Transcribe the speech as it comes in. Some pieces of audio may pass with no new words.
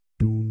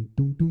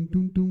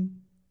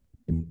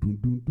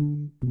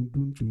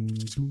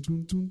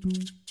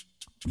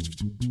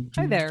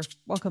Hi there.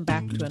 Welcome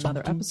back to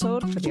another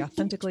episode for the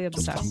Authentically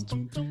Obsessed.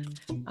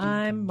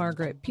 I'm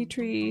Margaret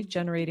Petrie,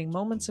 generating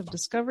moments of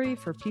discovery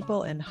for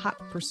people in hot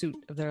pursuit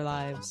of their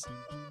lives.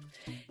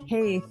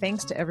 Hey,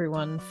 thanks to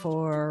everyone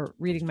for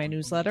reading my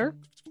newsletter.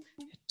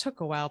 It took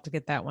a while to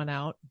get that one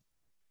out.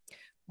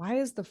 Why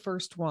is the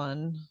first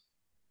one,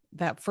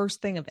 that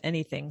first thing of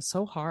anything,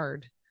 so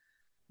hard?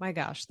 My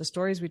gosh, the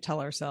stories we tell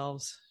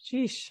ourselves.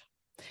 Sheesh.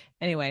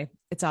 Anyway,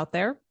 it's out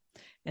there.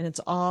 And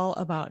it's all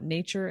about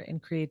nature and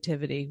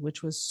creativity,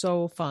 which was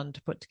so fun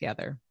to put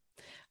together.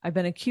 I've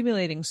been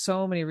accumulating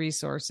so many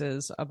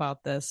resources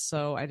about this,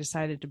 so I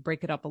decided to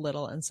break it up a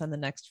little and send the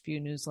next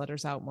few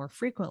newsletters out more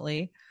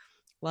frequently,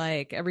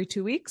 like every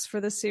 2 weeks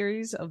for this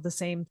series of the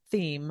same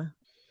theme.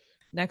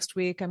 Next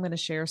week, I'm going to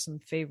share some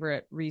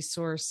favorite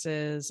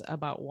resources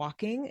about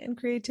walking and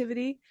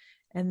creativity,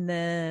 and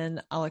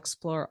then I'll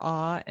explore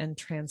awe and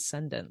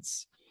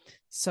transcendence.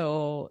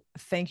 So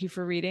thank you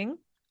for reading.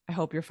 I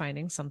hope you're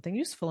finding something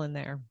useful in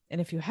there. And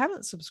if you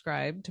haven't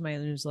subscribed to my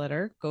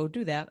newsletter, go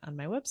do that on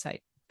my website.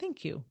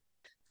 Thank you.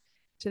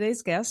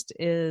 Today's guest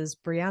is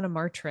Brianna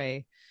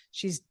Martray.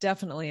 She's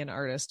definitely an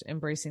artist,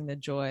 embracing the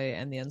joy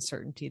and the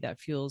uncertainty that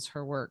fuels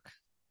her work.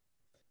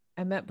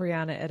 I met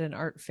Brianna at an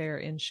art fair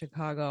in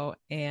Chicago,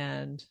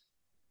 and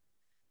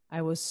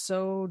I was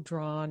so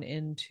drawn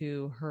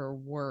into her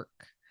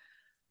work.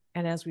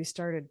 And as we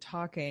started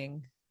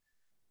talking,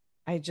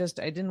 I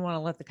didn't want to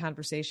let the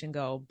conversation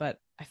go, but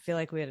I feel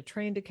like we had a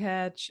train to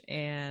catch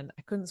and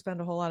I couldn't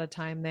spend a whole lot of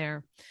time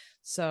there.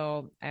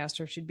 So I asked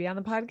her if she'd be on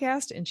the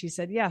podcast, and she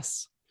said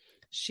yes.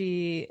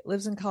 She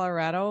lives in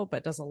Colorado,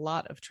 but does a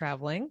lot of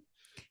traveling.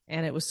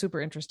 And it was super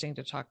interesting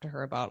to talk to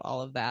her about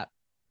all of that.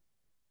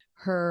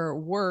 Her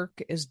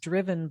work is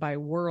driven by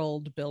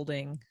world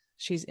building.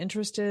 She's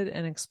interested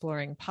in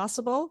exploring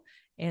possible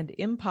and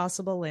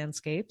impossible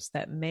landscapes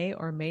that may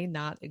or may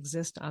not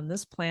exist on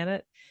this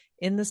planet,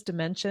 in this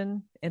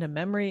dimension, in a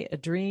memory, a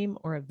dream,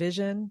 or a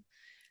vision.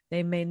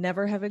 They may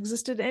never have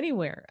existed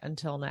anywhere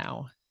until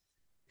now.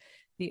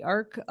 The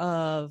arc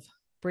of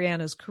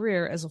Brianna's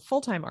career as a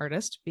full-time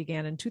artist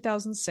began in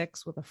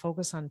 2006 with a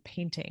focus on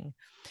painting.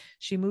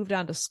 She moved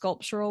on to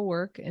sculptural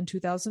work in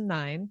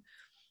 2009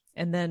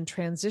 and then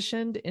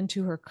transitioned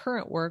into her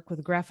current work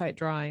with graphite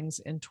drawings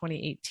in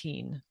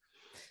 2018.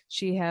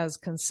 She has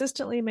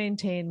consistently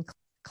maintained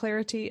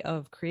clarity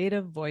of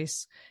creative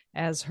voice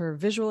as her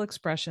visual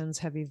expressions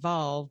have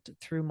evolved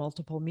through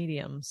multiple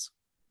mediums.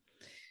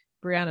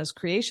 Brianna's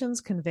creations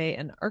convey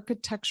an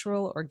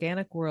architectural,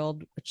 organic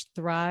world which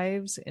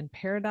thrives in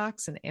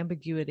paradox and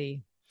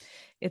ambiguity.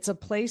 It's a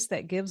place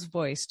that gives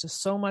voice to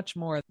so much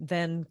more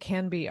than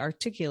can be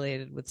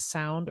articulated with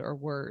sound or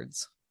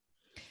words.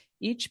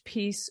 Each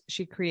piece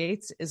she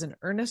creates is an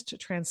earnest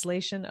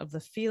translation of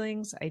the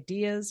feelings,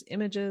 ideas,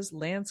 images,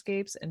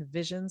 landscapes, and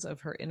visions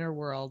of her inner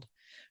world.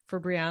 For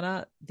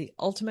Brianna, the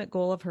ultimate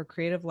goal of her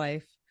creative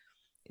life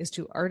is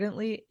to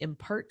ardently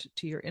impart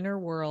to your inner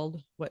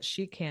world what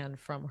she can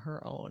from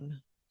her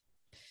own.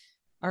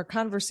 Our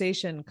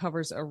conversation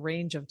covers a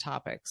range of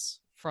topics,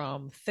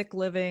 from thick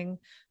living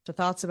to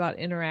thoughts about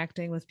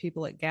interacting with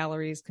people at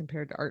galleries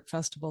compared to art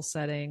festival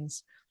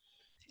settings.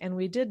 And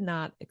we did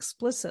not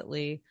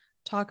explicitly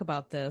talk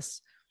about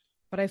this,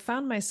 but I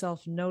found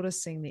myself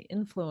noticing the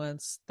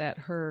influence that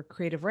her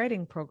creative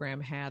writing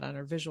program had on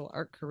her visual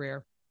art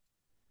career.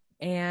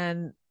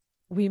 And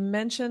we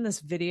mentioned this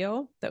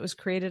video that was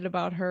created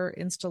about her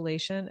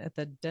installation at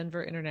the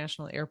Denver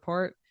International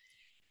Airport.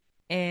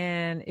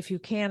 And if you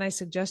can, I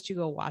suggest you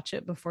go watch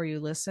it before you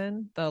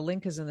listen. The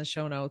link is in the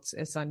show notes.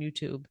 It's on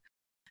YouTube.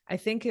 I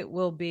think it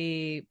will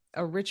be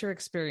a richer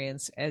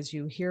experience as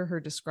you hear her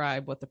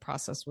describe what the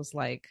process was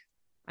like.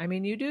 I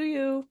mean, you do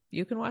you.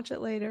 You can watch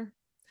it later.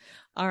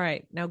 All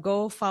right. Now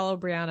go follow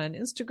Brianna on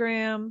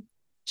Instagram.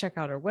 Check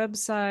out her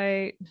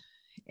website.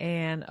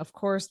 And of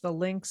course, the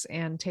links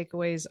and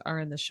takeaways are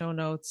in the show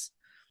notes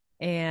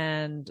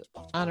and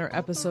on our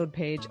episode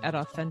page at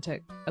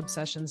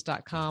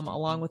authenticobsessions.com,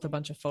 along with a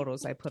bunch of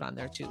photos I put on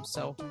there too.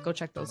 So go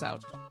check those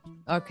out.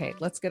 Okay,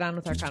 let's get on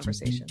with our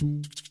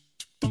conversation.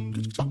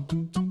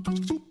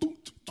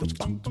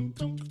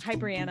 Hi,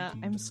 Brianna.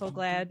 I'm so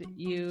glad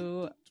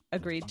you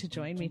agreed to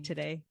join me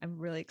today. I'm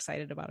really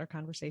excited about our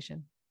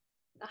conversation.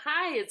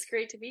 Hi, it's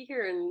great to be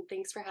here, and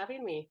thanks for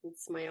having me.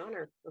 It's my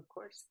honor, of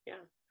course. Yeah.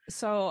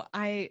 So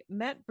I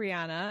met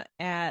Brianna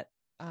at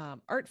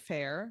art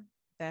fair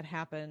that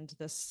happened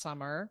this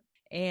summer,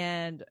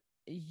 and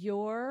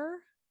your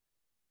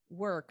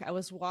work, I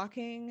was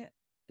walking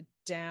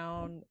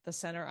down the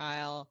center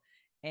aisle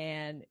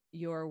and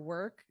your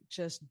work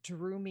just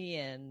drew me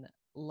in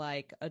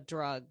like a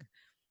drug.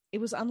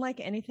 It was unlike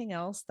anything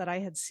else that I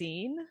had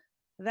seen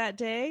that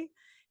day.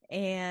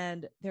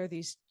 And there are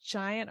these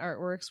giant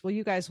artworks. Well,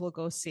 you guys will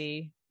go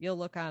see, you'll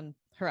look on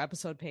her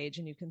episode page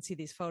and you can see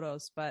these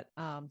photos, but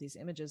these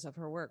images of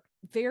her work,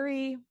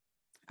 very,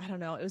 I don't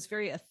know, it was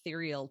very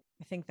ethereal.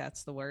 I think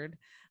that's the word.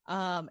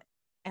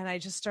 And I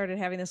just started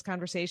having this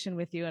conversation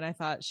with you, and I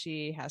thought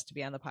she has to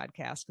be on the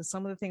podcast because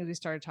some of the things we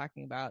started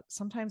talking about,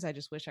 sometimes I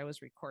just wish I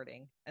was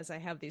recording as I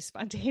have these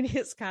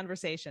spontaneous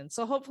conversations.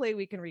 So hopefully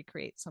we can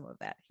recreate some of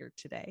that here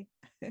today.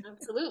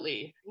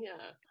 Absolutely.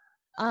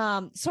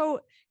 Yeah. So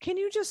can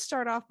you just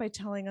start off by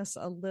telling us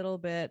a little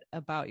bit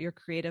about your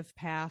creative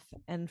path?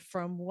 And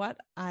from what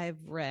I've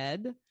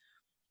read,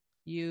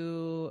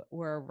 you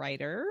were a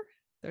writer.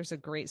 There's a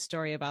great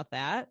story about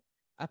that.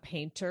 A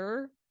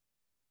painter,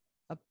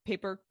 a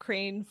paper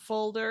crane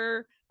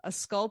folder, a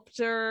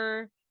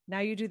sculptor. Now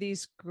you do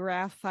these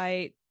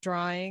graphite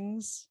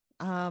drawings.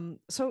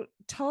 So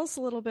tell us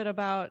a little bit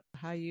about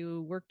how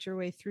you worked your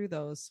way through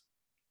those.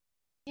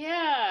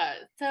 Yeah.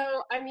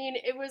 So, I mean,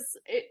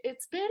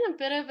 it's been a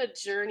bit of a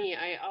journey.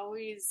 I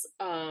always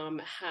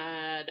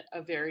had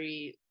a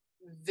very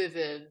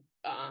vivid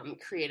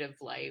creative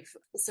life.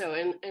 So,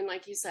 and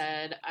like you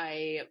said,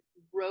 I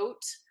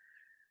wrote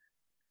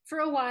for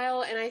a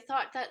while, and I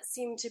thought that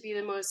seemed to be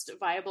the most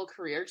viable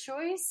career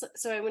choice.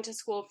 So I went to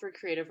school for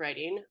creative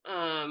writing,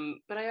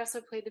 but I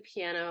also played the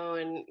piano,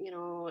 and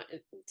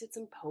did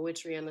some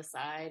poetry on the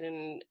side,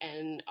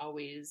 and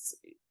always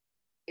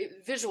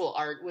visual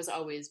art was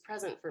always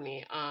present for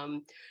me.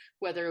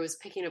 Whether it was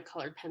picking up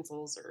colored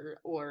pencils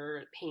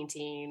or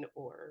painting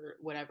or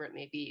whatever it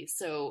may be.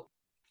 So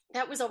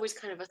that was always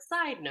kind of a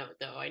side note,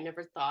 though. I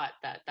never thought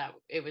that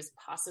it was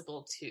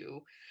possible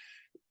to,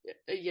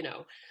 you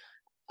know,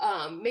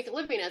 make a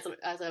living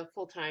as a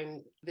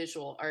full-time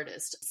visual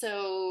artist.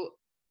 So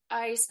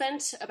I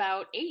spent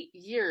about 8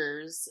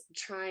 years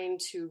trying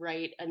to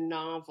write a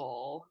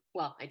novel.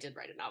 Well, I did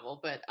write a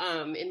novel, but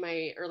in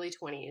my early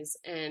 20s.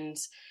 And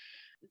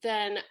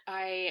then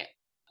I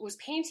was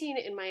painting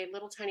in my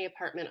little tiny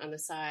apartment on the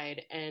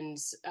side, and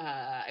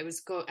I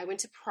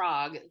went to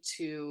Prague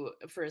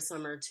for a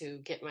summer to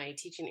get my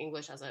teaching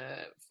English as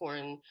a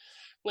foreign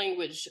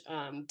language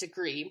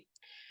degree.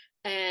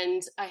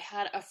 And I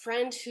had a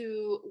friend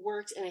who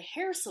worked in a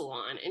hair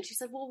salon, and she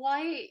said, well,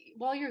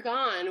 while you're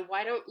gone,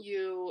 why don't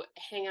you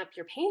hang up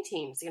your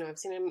paintings? I've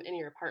seen them in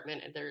your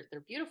apartment, and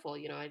they're beautiful.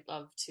 I'd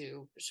love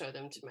to show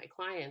them to my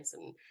clients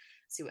and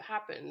see what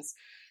happens.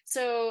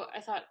 So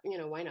I thought,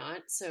 why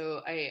not?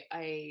 So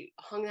I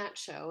hung that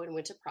show and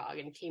went to Prague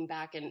and came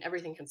back, and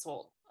everything had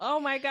sold.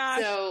 Oh my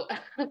gosh. So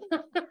while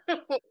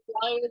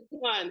I was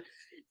gone.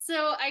 So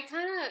I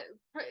kind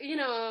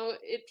of,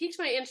 it piqued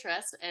my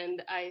interest,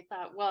 and I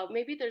thought, well,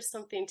 maybe there's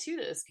something to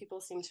this.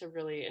 People seem to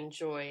really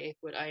enjoy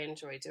what I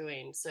enjoy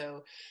doing.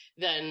 So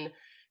then,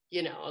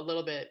 a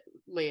little bit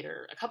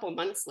later, a couple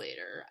months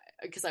later,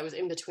 because I was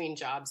in between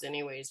jobs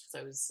anyways, because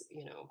I was,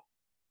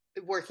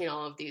 working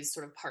all of these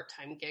sort of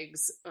part-time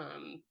gigs,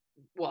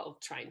 while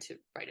trying to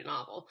write a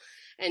novel.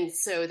 And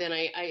so then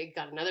I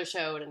got another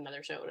show and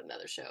another show and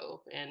another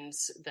show. And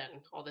then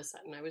all of a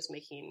sudden I was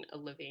making a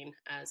living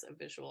as a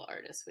visual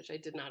artist, which I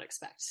did not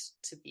expect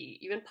to be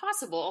even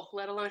possible,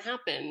 let alone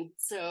happen.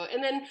 So,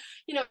 and then,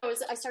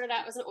 I started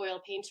out as an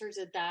oil painter,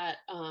 did that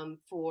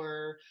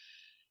for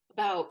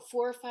about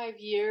 4 or 5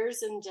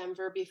 years in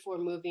Denver before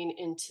moving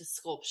into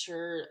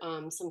sculpture,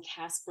 some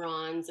cast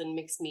bronze and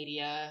mixed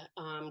media,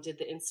 did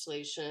the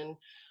installation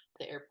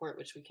the airport,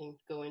 which we can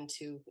go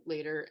into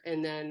later,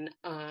 and then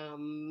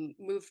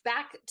moved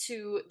back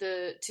to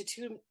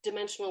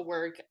two-dimensional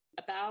work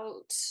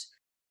about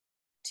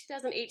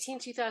 2018,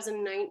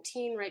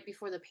 2019, right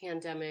before the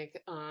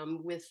pandemic,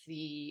 with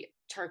the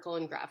charcoal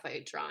and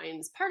graphite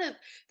drawings. Part of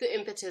the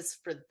impetus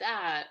for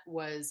that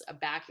was a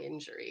back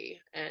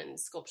injury, and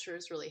sculpture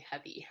is really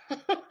heavy.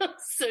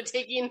 So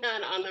taking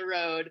that on the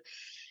road,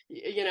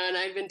 and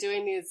I've been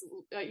doing these,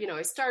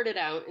 I started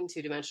out in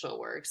two-dimensional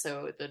work,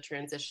 so the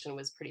transition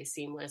was pretty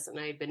seamless. And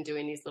I've been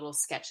doing these little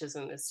sketches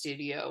in the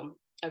studio,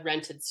 a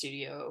rented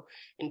studio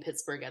in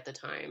Pittsburgh at the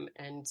time.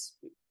 And,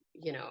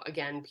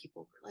 again,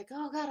 people were like,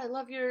 oh God, I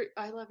love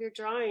your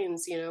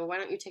drawings. Why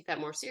don't you take that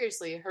more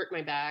seriously? It hurt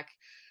my back,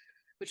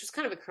 which was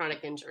kind of a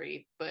chronic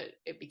injury, but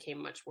it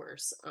became much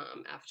worse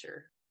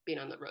after being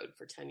on the road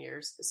for 10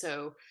 years.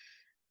 So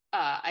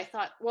I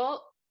thought,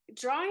 well,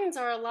 drawings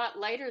are a lot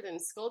lighter than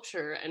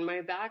sculpture, and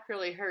my back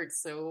really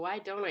hurts. So why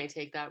don't I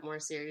take that more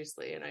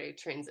seriously? And I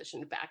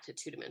transitioned back to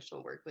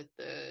two-dimensional work with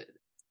the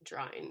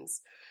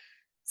drawings.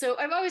 So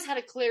I've always had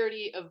a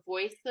clarity of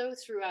voice, though,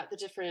 throughout the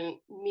different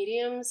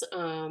mediums,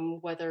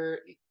 whether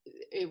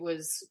it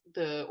was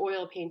the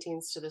oil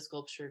paintings to the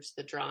sculptures,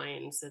 the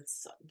drawings.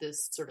 It's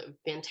this sort of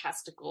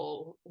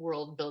fantastical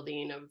world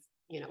building of,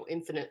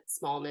 infinite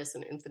smallness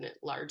and infinite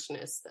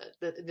largeness.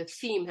 That the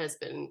theme has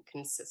been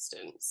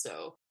consistent.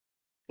 So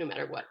no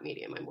matter what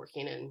medium I'm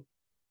working in.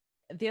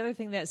 The other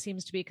thing that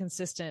seems to be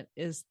consistent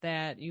is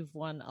that you've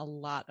won a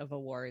lot of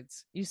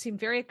awards. You seem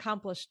very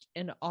accomplished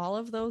in all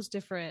of those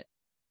different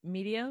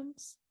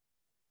mediums.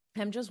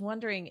 I'm just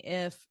wondering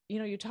if,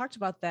 you talked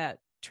about that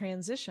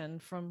transition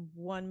from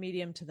one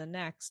medium to the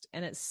next,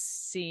 and it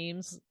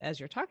seems, as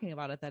you're talking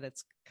about it, that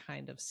it's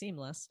kind of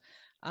seamless.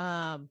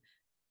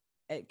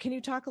 Can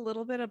you talk a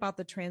little bit about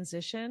the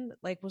transition?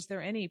 Like, was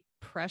there any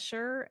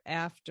pressure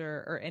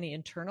after, or any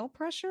internal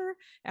pressure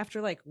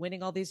after like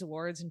winning all these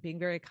awards and being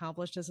very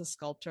accomplished as a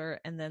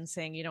sculptor and then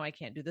saying, I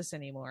can't do this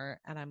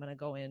anymore and I'm going to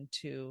go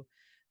into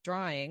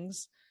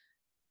drawings?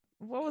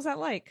 What was that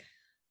like?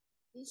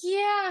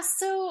 Yeah,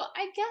 so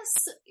I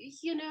guess,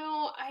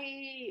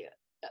 I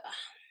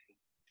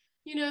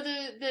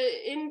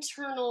the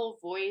internal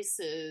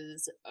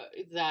voices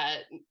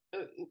that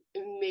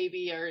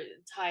maybe are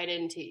tied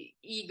into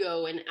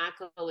ego and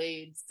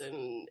accolades,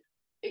 and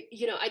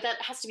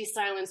that has to be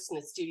silenced in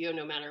the studio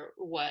no matter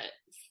what,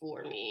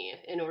 for me,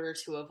 in order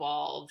to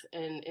evolve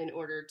and in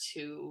order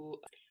to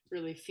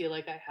really feel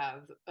like I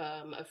have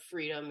a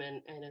freedom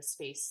and a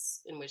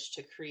space in which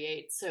to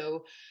create.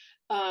 So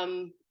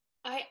um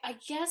I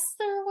guess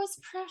there was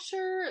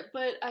pressure,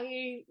 but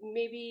I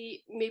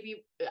maybe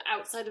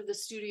outside of the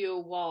studio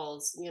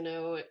walls,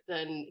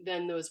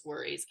 then those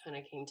worries kind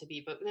of came to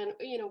be. But then,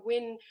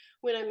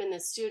 when I'm in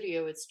the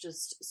studio, it's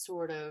just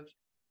sort of,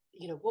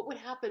 what would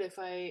happen if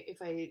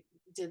I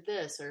did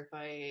this, or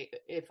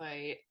if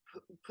I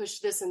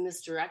push this in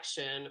this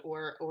direction,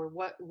 or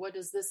what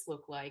does this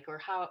look like, or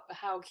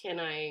how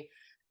can I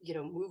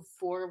move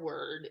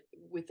forward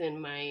within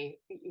my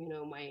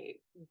my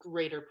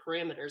greater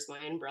parameters, my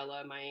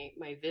umbrella,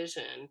 my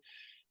vision.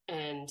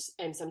 And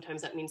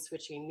sometimes that means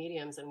switching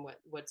mediums and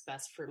what's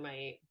best for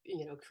my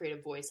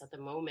creative voice at the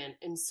moment.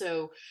 And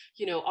so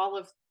all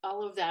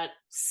of that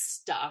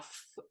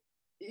stuff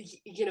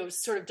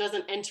sort of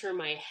doesn't enter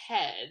my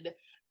head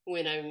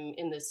when I'm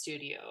in the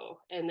studio.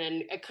 And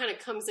then it kind of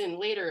comes in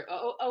later.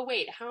 Oh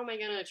wait, how am I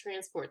going to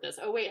transport this?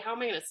 Oh wait, how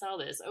am I going to sell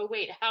this? Oh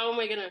wait, how am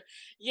I going to,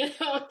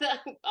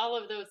 all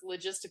of those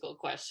logistical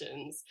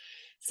questions.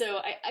 So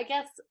I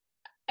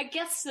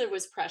guess there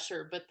was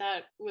pressure, but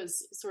that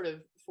was sort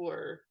of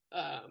for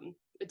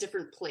a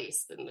different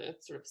place than the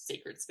sort of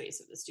sacred space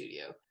of the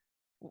studio.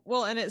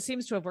 Well, and it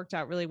seems to have worked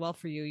out really well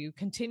for you. You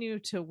continue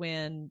to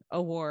win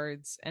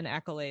awards and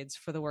accolades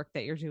for the work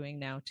that you're doing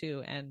now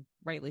too, and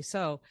rightly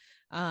so.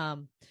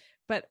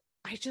 But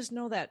I just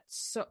know that,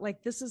 so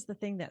like, this is the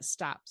thing that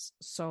stops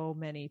so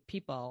many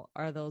people,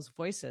 are those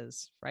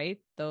voices, right?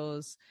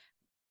 Those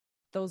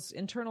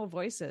internal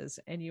voices.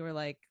 And you were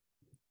like,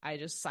 I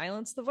just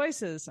silence the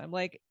voices. I'm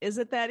like, is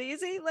it that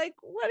easy? Like,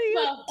 what do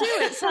you do?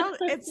 It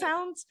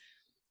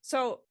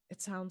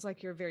sounds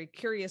like you're a very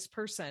curious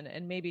person,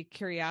 and maybe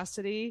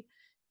curiosity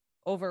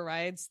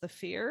overrides the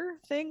fear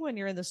thing when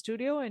you're in the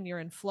studio and you're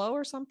in flow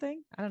or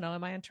something. I don't know.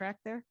 Am I on track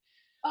there?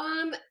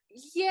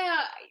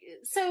 Yeah,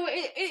 so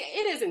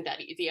it isn't that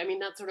easy. I mean,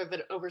 that's sort of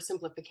an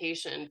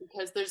oversimplification,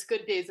 because there's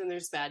good days and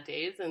there's bad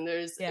days, and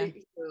there's,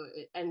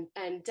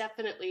 and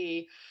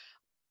definitely,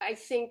 I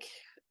think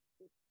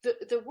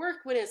the work,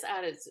 when it's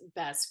at its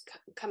best,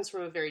 comes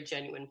from a very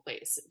genuine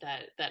place,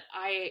 that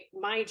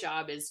my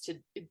job is to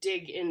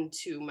dig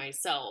into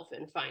myself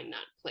and find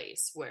that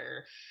place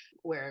where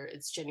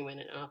it's genuine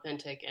and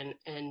authentic,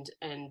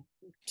 and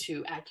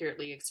to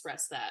accurately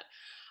express that.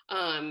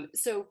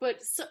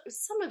 But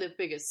some of the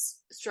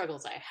biggest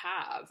struggles I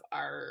have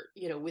are,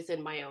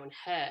 within my own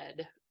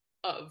head,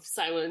 of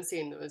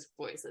silencing those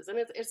voices. And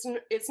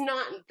it's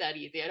not that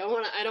easy. I don't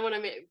want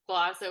to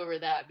gloss over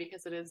that,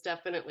 because it is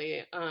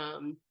definitely,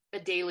 a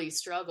daily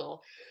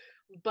struggle.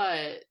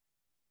 But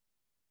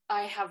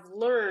I have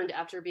learned,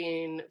 after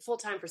being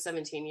full-time for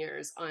 17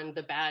 years, on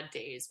the bad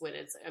days, when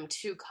I'm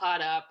too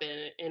caught up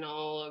in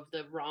all of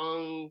the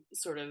wrong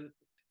sort of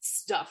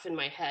stuff in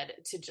my head,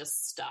 to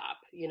just stop,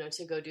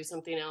 to go do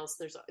something else.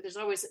 There's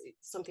always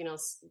something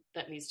else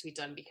that needs to be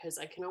done, because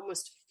I can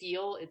almost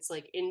feel it's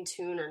like in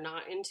tune or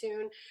not in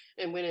tune.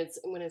 And when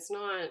it's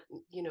not,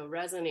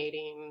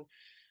 resonating,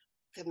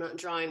 if I'm not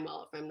drawing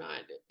well, if I'm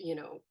not,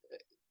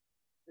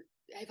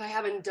 if I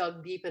haven't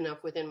dug deep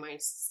enough within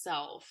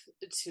myself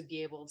to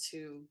be able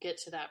to get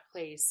to that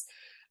place,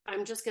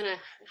 I'm just going to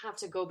have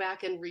to go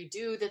back and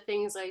redo the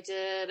things I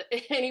did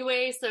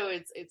anyway. So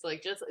it's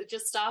like,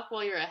 just stop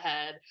while you're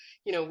ahead,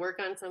 work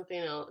on something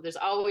else. There's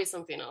always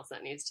something else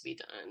that needs to be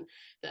done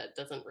that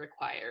doesn't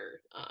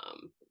require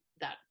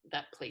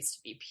that place to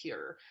be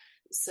pure.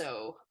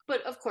 So,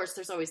 but of course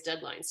there's always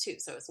deadlines too.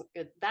 So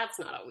that's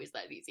not always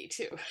that easy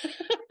too.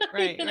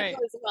 Right. Right.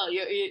 As well,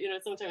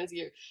 sometimes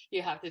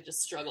you have to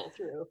just struggle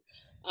through.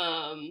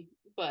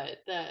 But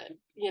that,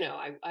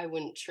 I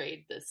wouldn't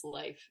trade this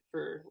life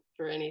for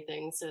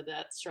anything. So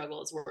that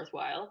struggle is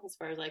worthwhile, as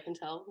far as I can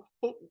tell.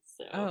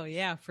 So. Oh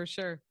yeah, for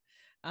sure.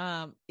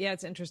 Yeah,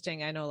 it's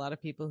interesting. I know a lot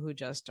of people who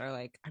just are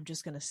like, I'm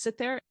just going to sit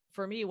there.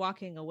 For me,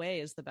 walking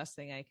away is the best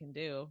thing I can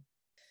do.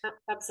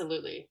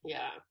 Absolutely.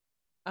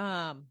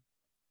 Yeah.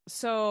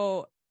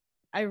 So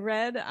I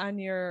read on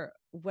your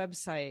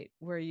website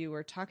where you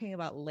were talking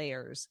about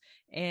layers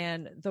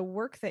and the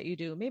work that you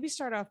do. Maybe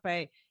start off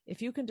by,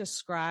 if you can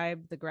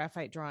describe the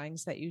graphite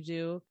drawings that you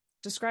do,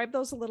 describe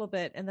those a little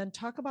bit, and then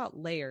talk about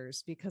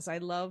layers, because I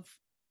love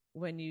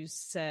when you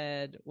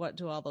said, what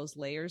do all those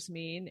layers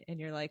mean?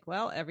 And you're like,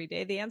 well, every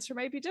day the answer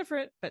might be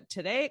different, but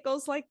today it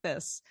goes like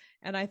this.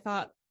 And I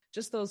thought,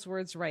 just those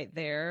words right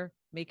there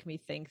make me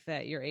think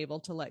that you're able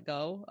to let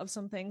go of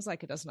some things.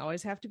 Like, it doesn't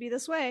always have to be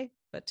this way,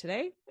 but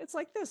today it's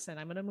like this, and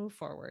I'm going to move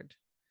forward.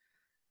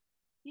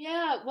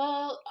 Yeah,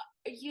 well,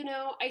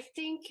 I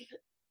think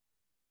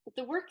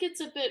the work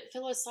gets a bit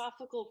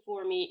philosophical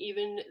for me,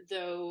 even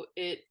though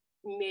it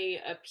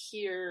may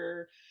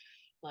appear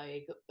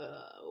like,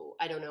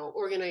 I don't know,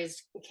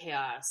 organized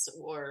chaos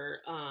or,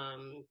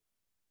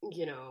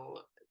 you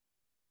know,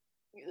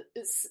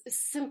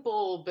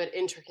 simple but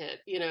intricate.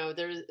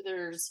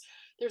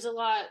 There's a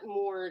lot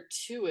more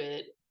to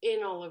it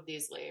in all of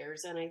these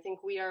layers, and I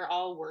think we are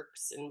all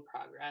works in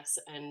progress.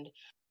 And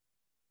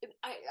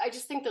I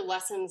just think the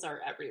lessons are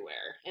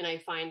everywhere, and I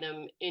find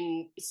them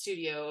in the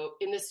studio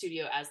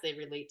as they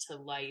relate to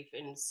life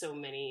in so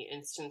many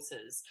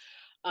instances,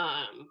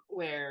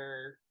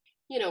 where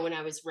when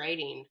I was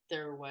writing,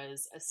 there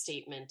was a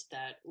statement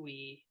that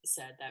we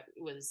said that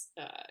was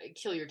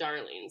kill your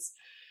darlings,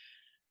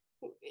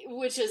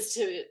 which is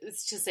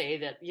to say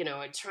that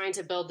trying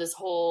to build this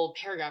whole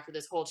paragraph or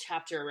this whole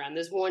chapter around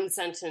this one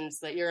sentence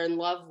that you're in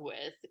love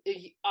with,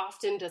 it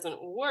often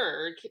doesn't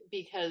work,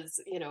 because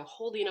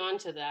holding on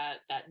to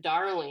that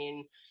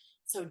darling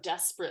so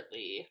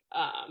desperately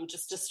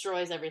just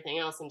destroys everything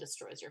else and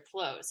destroys your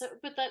flow. So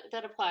but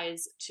that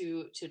applies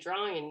to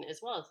drawing as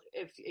well.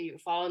 If you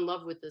fall in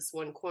love with this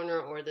one corner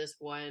or this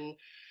one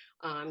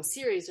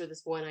series or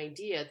this one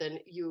idea, then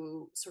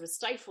you sort of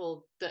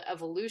stifle the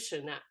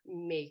evolution that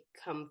may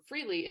come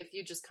freely if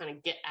you just kind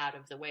of get out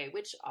of the way,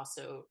 which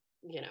also,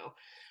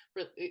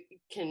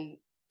 can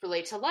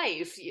relate to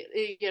life.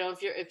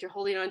 If you're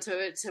holding on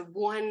to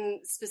one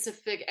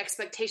specific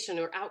expectation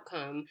or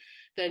outcome,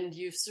 then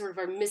you sort of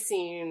are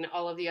missing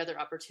all of the other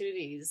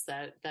opportunities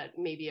that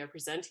maybe are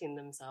presenting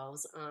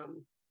themselves,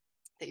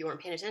 that you weren't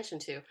paying attention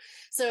to.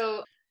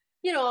 So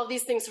all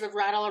these things sort of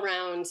rattle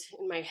around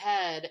in my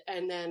head.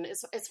 And then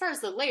as far as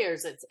the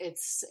layers,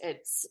 it's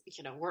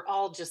we're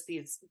all just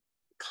these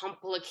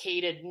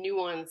complicated,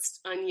 nuanced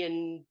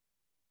onion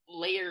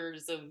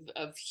layers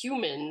of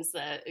humans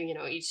that,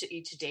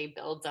 each day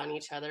builds on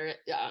each other,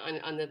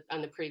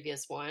 on the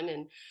previous one.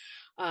 And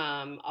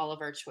all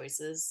of our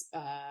choices,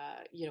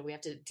 we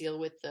have to deal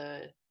with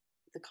the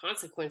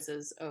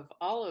consequences of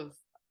all of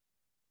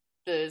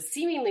the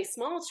seemingly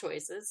small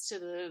choices to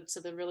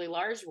the really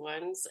large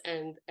ones,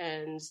 and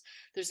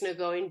there's no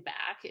going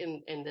back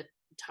in the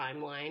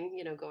timeline,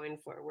 going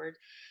forward.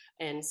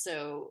 And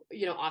so,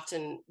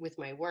 often with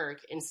my work,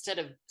 instead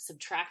of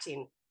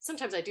subtracting,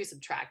 sometimes I do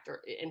subtract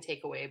and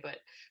take away,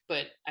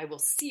 but I will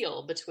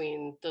seal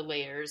between the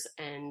layers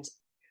and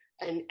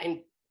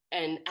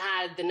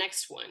add the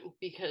next one,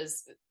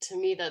 because to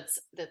me that's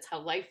how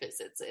life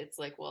is. It's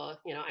like, well,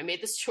 I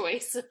made this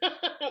choice,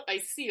 I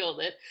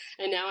sealed it,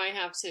 and now I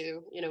have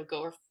to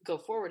go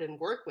forward and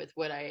work with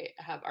what I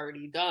have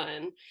already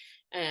done.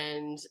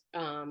 And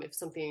if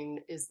something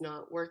is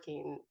not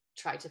working,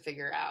 try to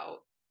figure out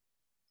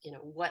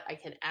what I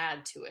can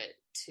add to it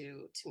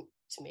to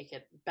make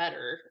it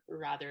better,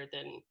 rather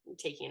than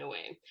taking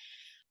away.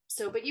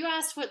 So, but you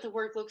asked what the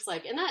work looks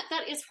like, and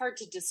that is hard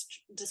to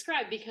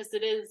describe, because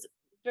it is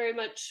very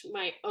much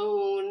my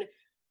own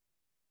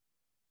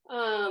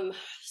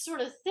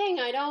sort of thing.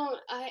 I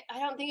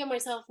don't think of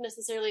myself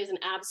necessarily as an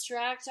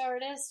abstract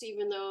artist,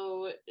 even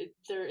though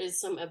there is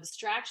some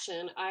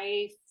abstraction.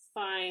 I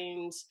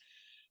find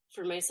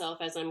for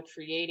myself, as I'm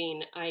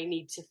creating, I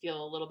need to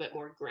feel a little bit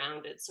more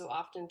grounded. So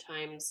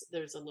oftentimes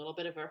there's a little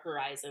bit of a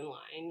horizon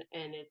line,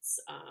 and it's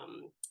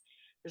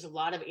there's a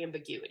lot of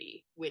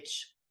ambiguity,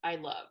 which I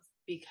love,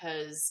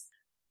 because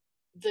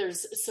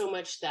there's so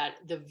much that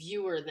the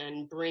viewer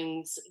then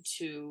brings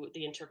to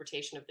the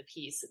interpretation of the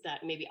piece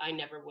that maybe I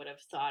never would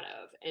have thought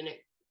of. And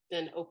it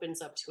then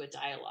opens up to a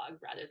dialogue,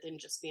 rather than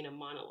just being a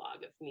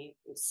monologue of me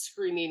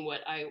screaming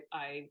what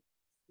I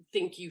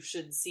think you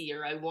should see,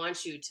 or I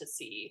want you to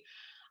see.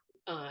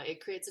 It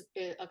creates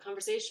a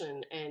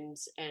conversation, and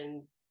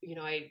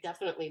I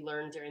definitely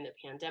learned during the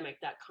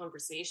pandemic that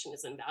conversation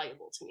is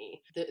invaluable to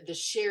me. The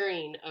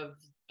sharing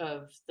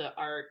of the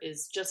art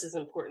is just as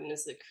important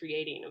as the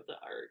creating of the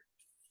art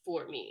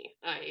for me.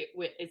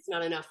 It's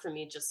not enough for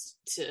me just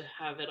to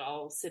have it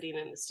all sitting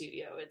in the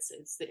studio.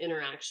 It's the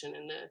interaction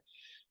and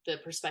the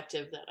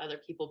perspective that other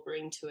people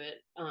bring to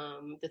it,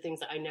 the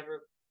things that I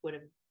never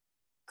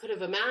could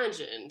have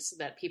imagined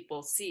that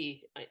people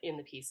see in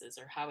the pieces,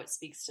 or how it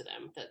speaks to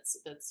them.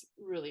 That's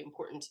really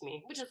important to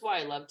me, which is why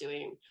I love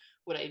doing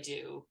what I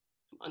do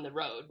on the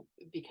road,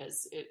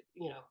 because it,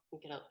 we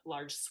get a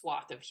large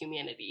swath of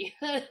humanity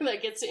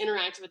that gets to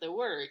interact with the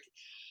work,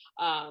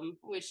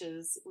 which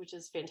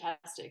is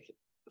fantastic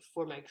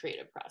for my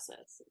creative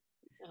process.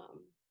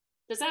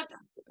 Does that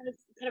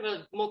kind of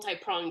a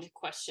multi-pronged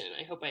question?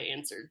 I hope I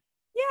answered.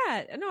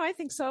 Yeah, no, I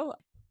think so.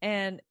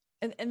 And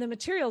the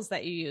materials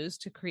that you use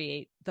to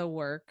create the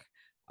work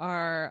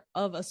are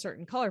of a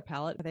certain color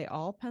palette. Are they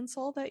all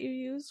pencil that you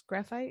use,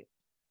 graphite?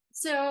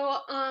 So,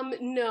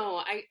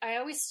 no, I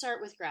always start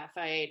with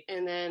graphite,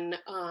 and then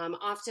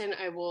often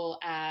I will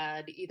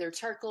add either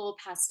charcoal,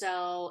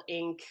 pastel,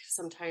 ink,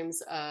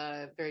 sometimes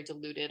a very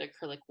diluted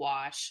acrylic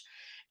wash.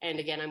 And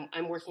again,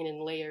 I'm working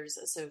in layers.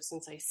 So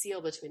since I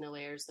seal between the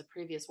layers, the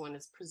previous one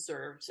is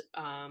preserved.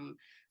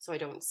 So I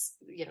don't,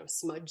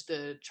 smudge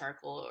the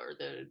charcoal or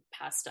the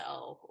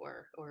pastel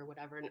or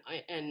whatever.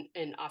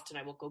 And often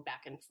I will go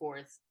back and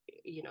forth,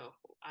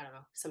 I don't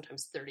know,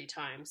 sometimes 30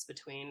 times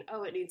between,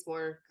 oh, it needs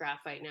more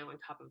graphite now on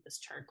top of this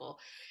charcoal.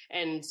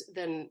 And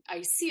then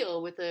I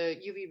seal with a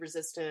UV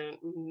resistant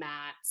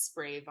matte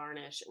spray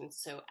varnish. And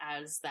so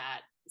as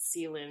that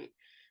sealant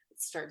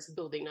starts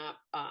building up,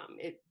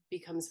 it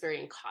becomes very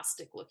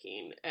encaustic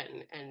looking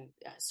and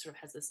sort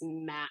of has this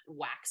matte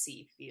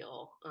waxy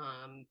feel,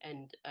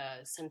 and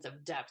a sense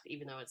of depth,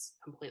 even though it's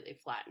completely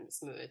flat and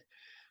smooth.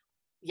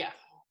 Yeah.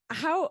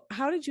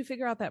 How did you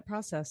figure out that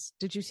process?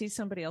 Did you see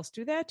somebody else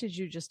do that? Did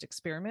you just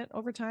experiment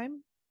over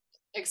time?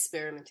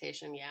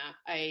 Experimentation. Yeah.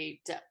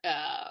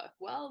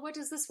 Well, what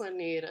does this one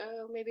need?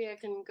 Oh, maybe I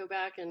can go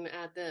back and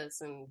add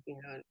this, and,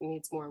 it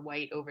needs more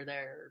white over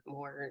there,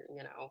 more,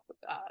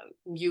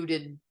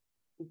 muted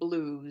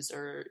blues,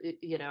 or,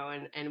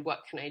 and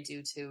what can I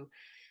do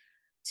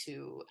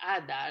to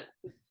add that?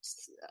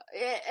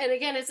 And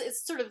again,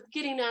 it's sort of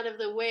getting out of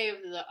the way of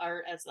the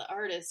art as the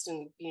artist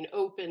and being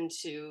open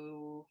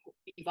to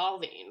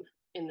evolving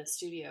in the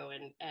studio,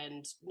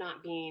 and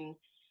not being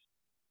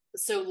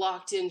so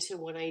locked into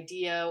one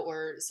idea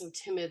or so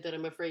timid that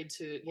I'm afraid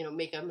to,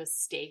 make a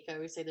mistake. I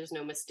always say there's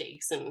no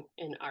mistakes in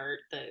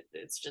art, that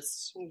it's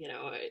just,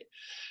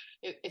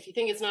 if you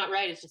think it's not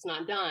right, it's just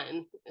not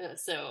done.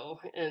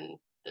 And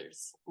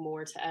there's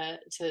more to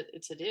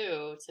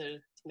do to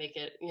make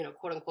it,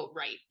 quote unquote,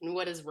 right. And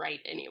what is right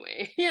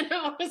anyway?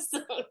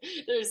 So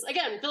there's,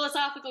 again,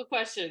 philosophical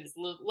questions.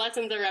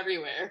 Lessons are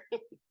everywhere.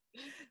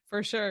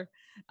 For sure.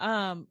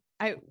 I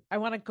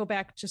want to go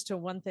back just to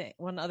one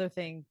other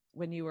thing,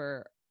 when you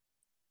were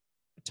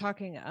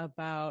talking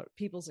about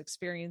people's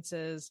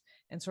experiences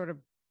and sort of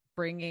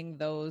bringing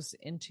those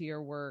into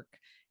your work,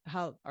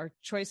 how our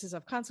choices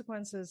have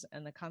consequences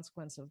and the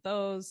consequence of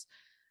those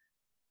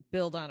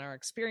build on our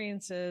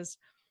experiences.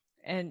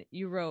 And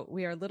you wrote,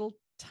 "We are little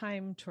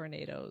time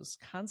tornadoes,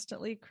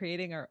 constantly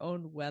creating our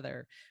own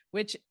weather,"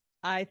 which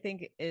I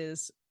think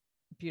is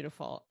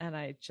beautiful. And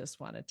I just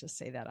wanted to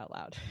say that out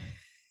loud.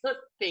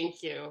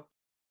 Thank you.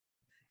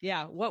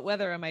 Yeah. What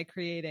weather am I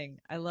creating?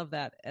 I love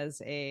that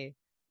as a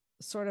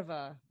sort of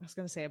I was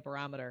going to say a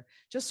barometer,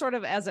 just sort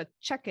of as a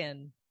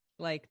check-in,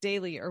 like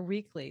daily or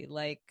weekly,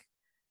 like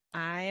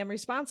I am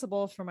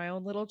responsible for my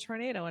own little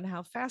tornado and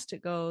how fast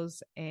it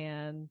goes.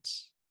 And,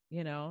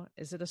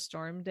 is it a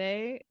storm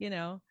day?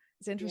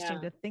 It's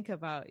interesting to think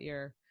about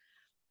your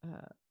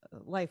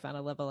life on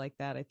a level like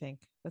that. I think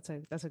that's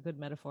a good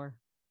metaphor.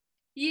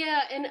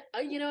 Yeah. And,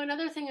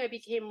 another thing I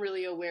became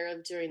really aware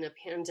of during the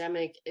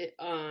pandemic,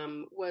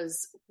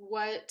 was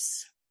what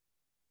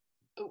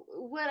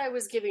I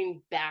was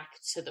giving back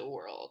to the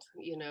world.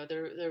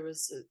 There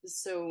was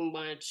so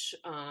much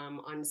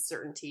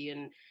uncertainty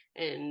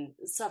and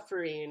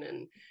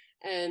suffering,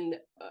 and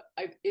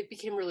it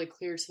became really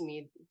clear to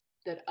me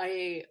that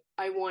I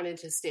wanted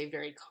to stay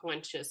very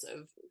conscious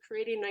of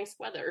creating nice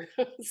weather,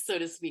 so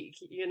to speak.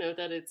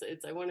 That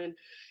it's I wanted,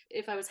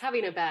 if I was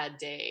having a bad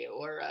day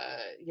or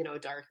a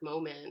dark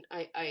moment,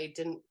 I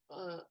didn't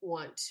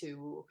want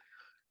to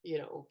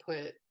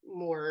put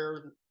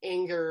more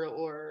anger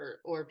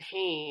or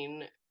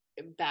pain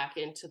back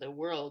into the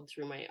world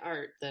through my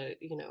art. That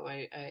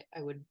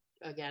I would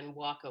again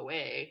walk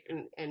away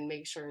and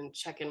make sure and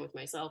check in with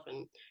myself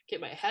and get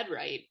my head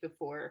right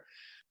before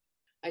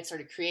I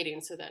started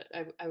creating, so that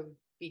I would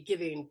be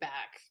giving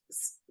back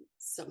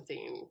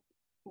something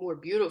more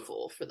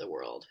beautiful for the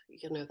world.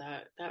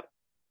 That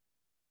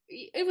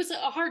it was a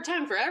hard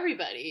time for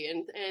everybody,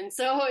 and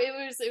so it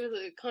was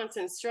a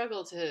constant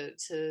struggle to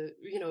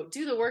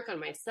do the work on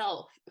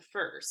myself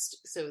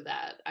first, so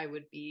that I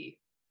would be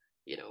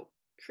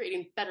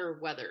creating better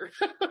weather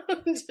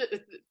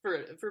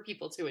for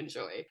people to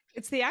enjoy.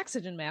 It's the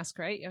oxygen mask,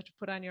 right? You have to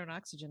put on your own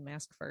oxygen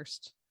mask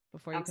first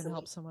before you can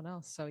help someone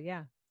else. So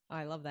yeah,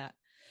 I love that.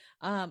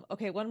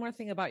 Okay, one more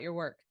thing about your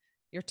work,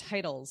 your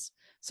titles.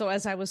 So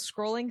as I was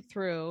scrolling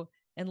through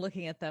and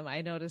looking at them,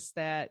 I noticed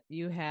that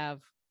you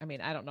have, I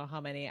don't know how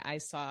many, I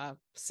saw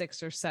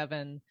 6 or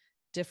 7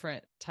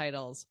 different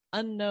titles.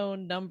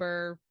 Unknown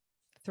number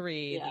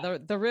 3, yeah.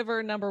 the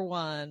river number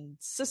 1,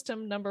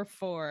 system number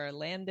 4,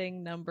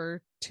 landing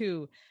number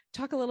 2.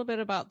 Talk a little bit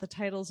about the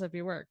titles of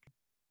your work.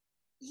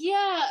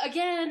 Yeah,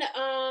 again,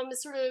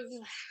 sort of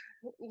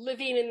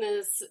living in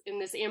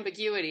this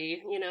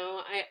ambiguity.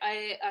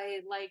 I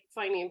like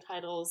finding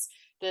titles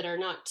that are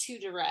not too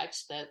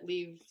direct, that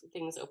leave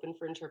things open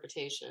for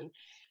interpretation.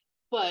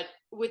 But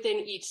within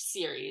each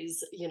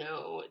series,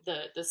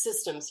 the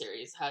system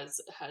series has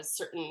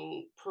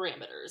certain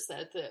parameters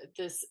that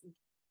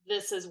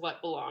this is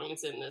what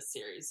belongs in this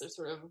series. There's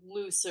sort of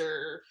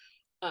looser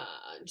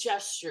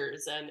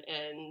gestures,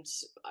 and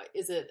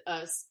is it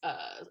a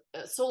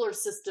solar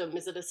system?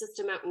 Is it a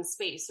system out in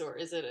space, or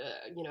is it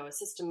a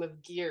system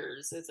of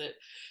gears? Is it,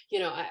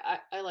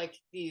 I like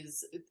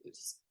these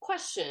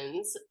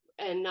questions,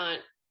 and not,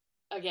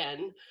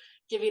 again,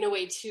 giving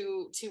away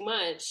too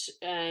much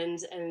and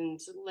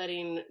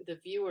letting the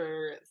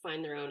viewer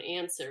find their own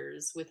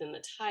answers within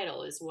the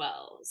title as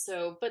well.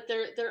 So, but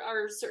there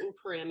are certain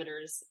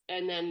parameters,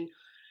 and then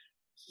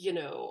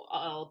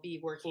I'll be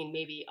working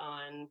maybe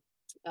on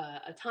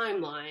a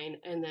timeline,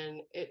 and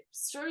then it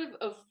sort of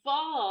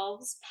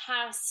evolves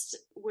past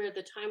where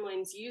the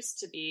timelines used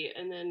to be,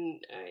 and then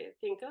I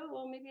think, oh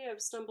well, maybe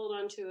I've stumbled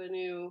onto a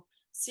new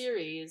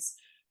series.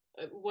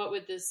 What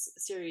would this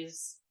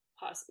series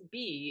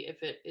be if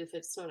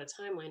it's not a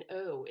timeline?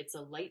 Oh, it's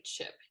a light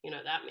ship.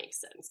 That makes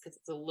sense because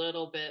it's a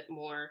little bit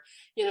more.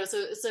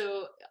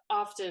 So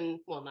often,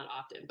 well, not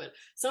often, but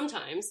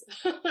sometimes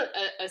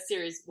a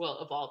series will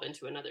evolve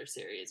into another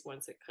series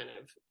once it kind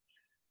of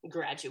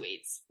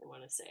graduates, I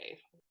want to say.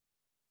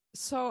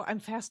 So I'm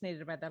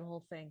fascinated by that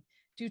whole thing.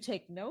 Do you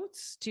take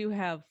notes? Do you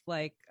have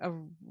like a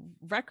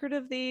record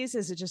of these?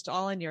 Is it just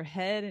all in your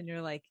head and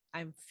you're like,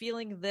 I'm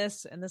feeling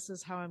this and this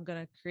is how I'm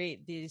going to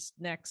create these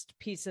next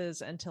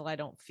pieces until I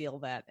don't feel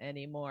that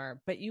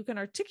anymore? But you can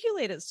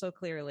articulate it so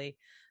clearly.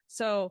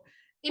 So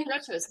in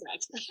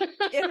retrospect,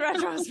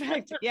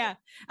 yeah,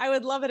 I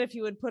would love it if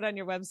you would put on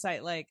your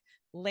website like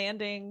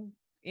landing,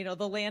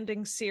 the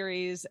landing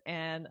series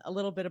and a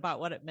little bit about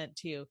what it meant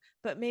to you.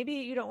 But maybe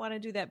you don't want to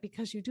do that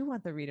because you do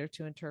want the reader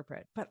to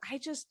interpret. But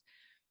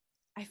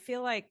I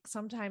feel like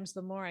sometimes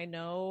the more I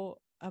know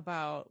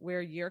about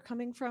where you're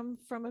coming from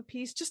a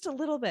piece, just a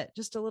little bit,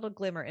 just a little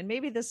glimmer. And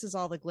maybe this is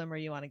all the glimmer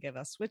you want to give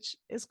us, which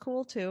is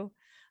cool too.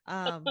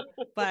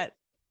 But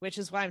which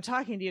is why I'm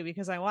talking to you,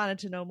 because I wanted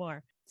to know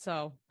more.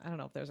 So I don't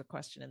know if there's a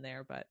question in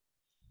there, but.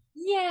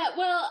 Yeah,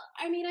 well,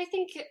 I mean, I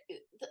think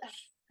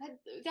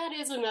that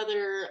is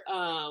another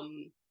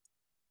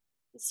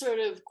sort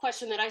of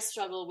question that I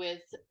struggle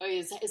with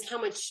is how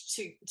much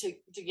to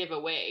give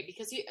away,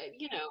 because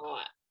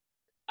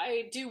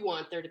I do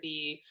want there to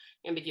be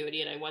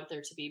ambiguity and I want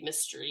there to be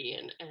mystery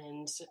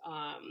and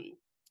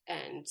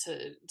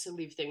to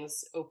leave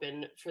things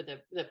open for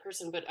the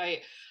person. But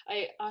I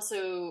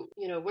also,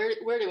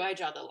 where do I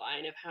draw the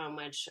line of how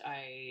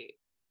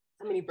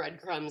many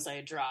breadcrumbs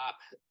I drop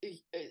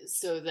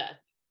so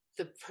that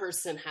the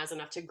person has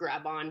enough to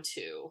grab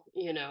onto,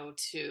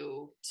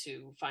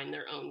 to find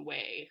their own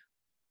way.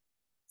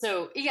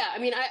 So yeah, I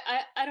mean,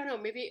 I don't know,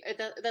 maybe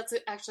that's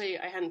actually,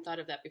 I hadn't thought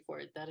of that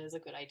before. That is a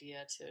good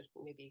idea to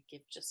maybe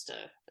give just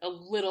a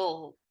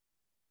little,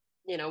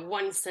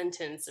 one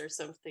sentence or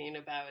something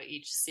about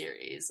each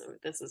series. So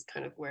this is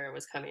kind of where it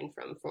was coming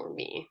from for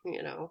me,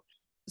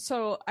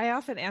 So I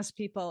often ask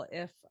people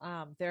if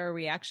there are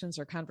reactions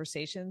or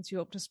conversations you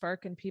hope to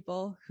spark in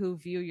people who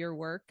view your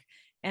work.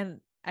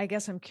 And I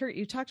guess I'm curious,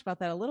 you talked about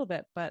that a little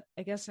bit, but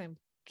I guess I'm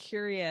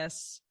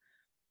curious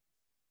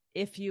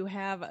if you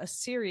have a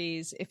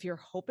series, if you're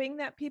hoping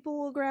that people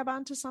will grab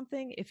onto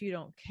something, if you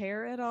don't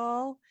care at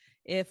all,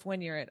 if when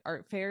you're at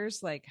art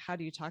fairs, like, how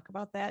do you talk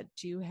about that?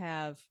 Do you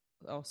have,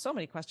 so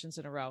many questions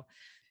in a row.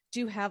 Do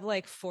you have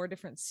like 4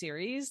 different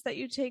series that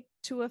you take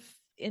to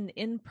an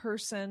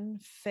in-person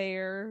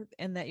fair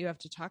and that you have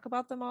to talk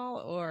about them all,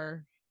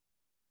 or?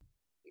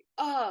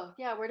 Oh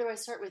yeah, where do I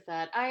start with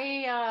that?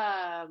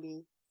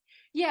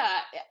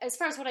 As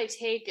far as what I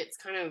take, it's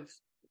kind of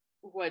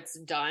what's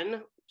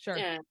done. Sure.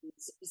 And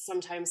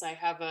sometimes I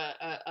have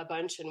a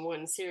bunch in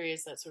one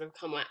series that sort of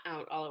come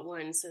out all at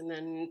once. And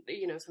then,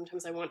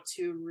 sometimes I want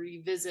to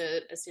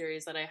revisit a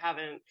series that I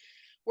haven't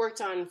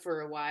worked on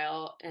for a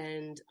while.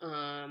 And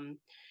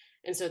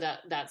so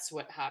that's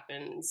what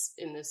happens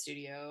in the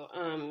studio.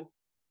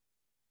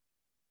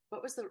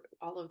 What was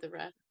all of the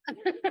rest?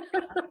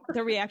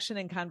 The reaction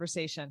and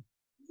conversation.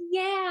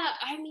 Yeah,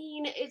 I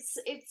mean, it's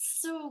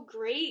so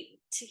great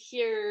to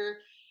hear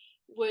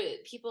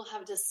what people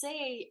have to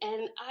say,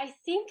 and I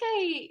think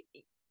I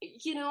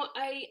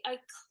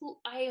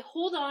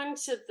hold on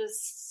to the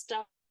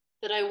stuff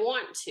that I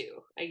want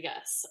to. I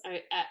guess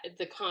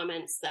the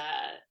comments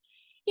that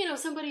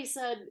somebody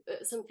said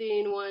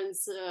something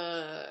once,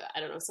 I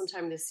don't know,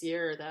 sometime this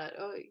year that,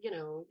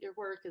 your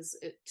work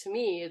to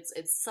me,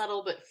 it's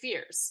subtle but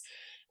fierce.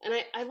 And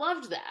I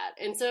loved that.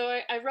 And so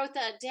I wrote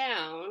that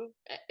down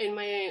in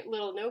my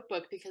little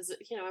notebook because,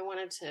 I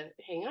wanted to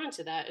hang on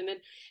to that. And then,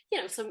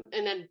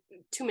 and then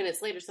 2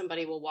 minutes later,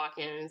 somebody will walk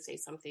in and say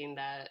something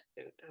that,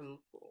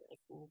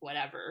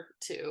 whatever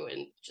too,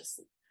 and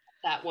just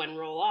that one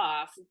roll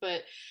off.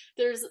 But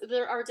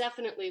there are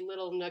definitely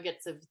little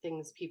nuggets of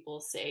things people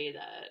say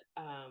that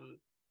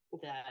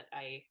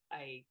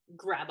I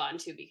grab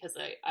onto because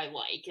I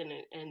like, and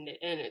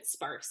it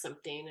sparks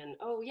something, and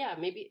oh yeah,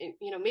 maybe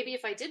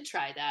if I did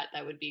try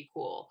that would be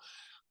cool.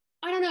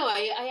 I don't know.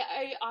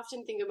 I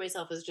often think of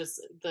myself as just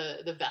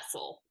the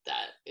vessel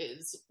that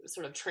is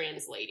sort of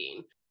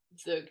translating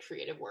the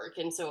creative work,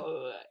 and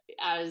so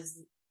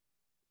as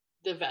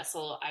the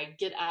vessel, I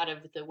get out of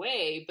the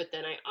way, but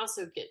then I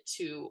also get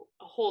to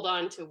hold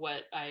on to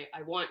what I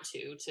want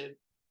to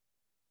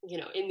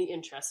in the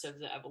interest of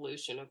the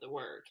evolution of the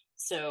work.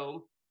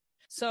 So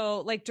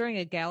like during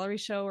a gallery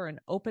show or an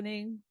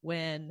opening,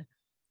 when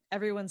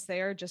everyone's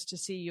there just to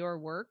see your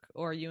work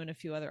or you and a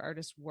few other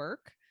artists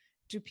work,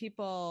 do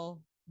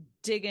people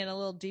dig in a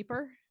little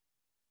deeper?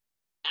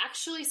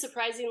 Actually,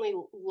 surprisingly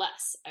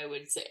less, I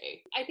would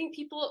say. I think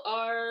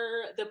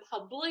the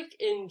public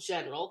in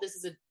general, this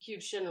is a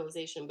huge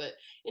generalization, but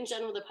in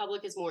general, the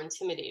public is more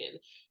intimidated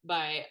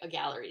by a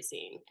gallery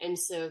scene. And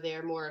so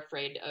they're more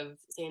afraid of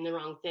saying the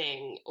wrong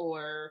thing,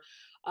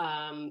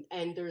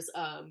 and there's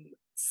a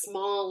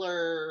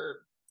smaller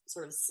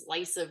sort of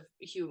slice of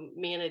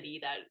humanity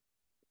that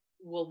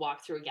will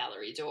walk through a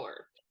gallery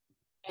door.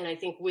 And I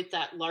think with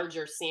that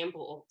larger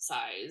sample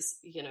size,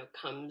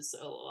 comes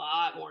a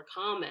lot more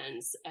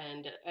comments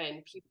and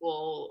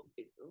people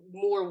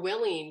more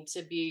willing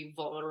to be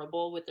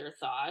vulnerable with their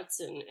thoughts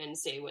and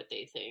say what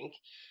they think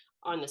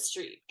on the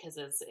street, because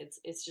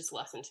it's just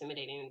less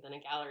intimidating than a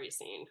gallery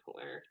scene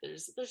where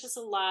there's just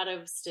a lot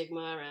of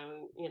stigma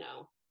around,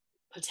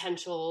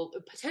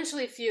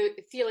 potentially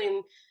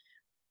feeling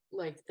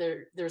like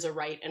there's a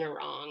right and a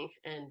wrong,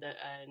 and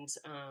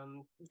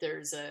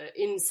there's a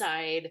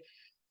inside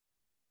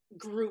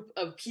group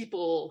of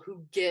people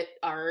who get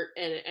art,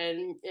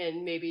 and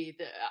maybe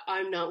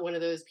I'm not one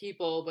of those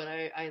people, but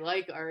I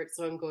like art,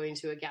 so I'm going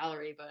to a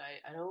gallery, but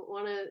I don't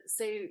want to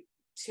say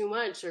too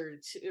much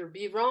or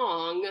be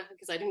wrong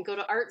because I didn't go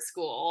to art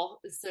school.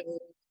 So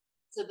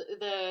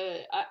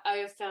I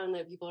have found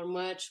that people are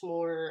much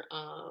more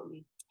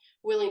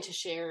willing to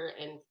share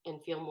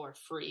and feel more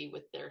free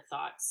with their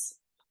thoughts,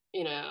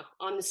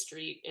 on the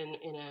street in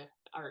a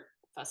art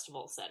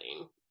festival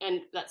setting,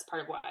 and that's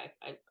part of why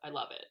I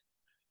love it.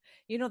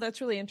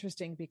 That's really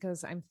interesting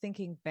because I'm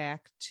thinking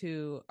back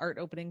to art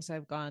openings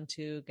I've gone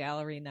to,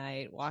 gallery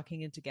night,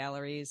 walking into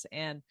galleries,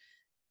 and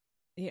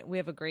we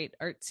have a great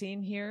art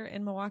scene here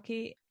in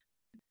Milwaukee.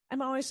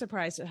 I'm always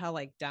surprised at how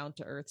down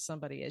to earth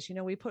somebody is.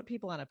 We put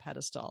people on a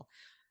pedestal.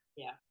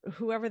 Yeah.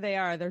 Whoever they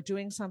are, they're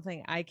doing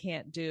something I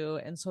can't do,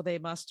 and so they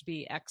must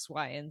be X,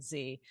 Y, and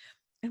Z.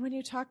 And when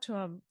you talk to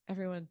them,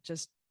 everyone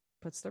just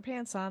puts their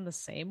pants on the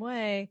same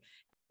way.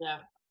 Yeah.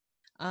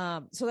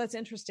 So that's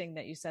interesting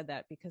that you said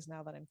that, because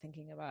now that I'm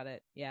thinking about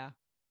it, yeah.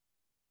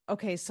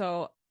 Okay,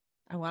 so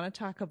I want to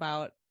talk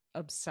about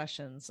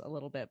obsessions a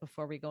little bit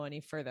before we go any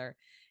further.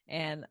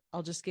 And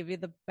I'll just give you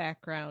the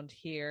background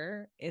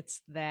here.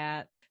 It's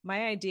that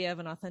my idea of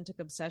an authentic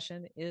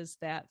obsession is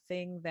that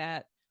thing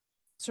that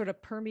sort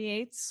of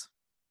permeates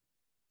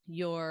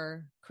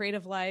your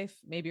creative life,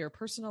 maybe your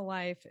personal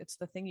life. It's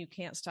the thing you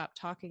can't stop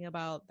talking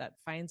about that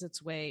finds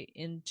its way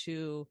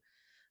into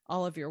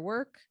all of your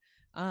work.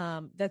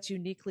 That's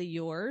uniquely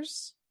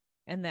yours,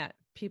 and that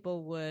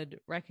people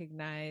would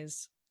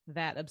recognize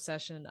that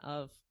obsession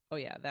of, oh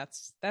yeah,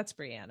 that's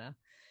Brianna.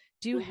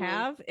 Do you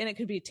have, and it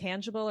could be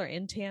tangible or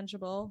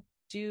intangible,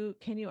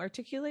 can you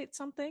articulate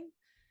something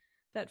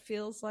that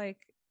feels like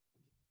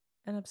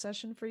an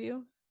obsession for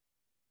you?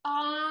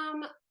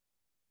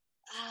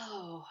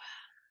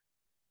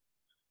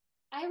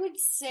 I would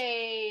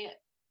say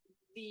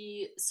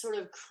the sort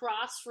of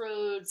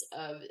crossroads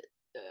of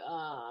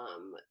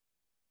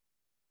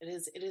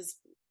it is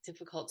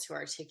difficult to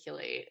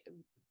articulate,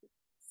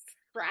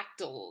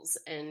 fractals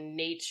and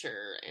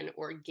nature and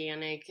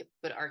organic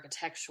but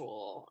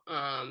architectural,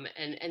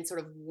 and sort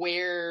of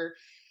where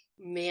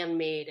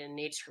man-made and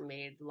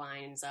nature-made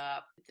lines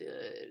up,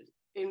 the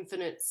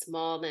infinite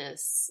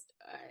smallness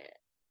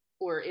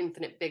or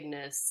infinite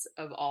bigness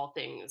of all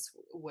things,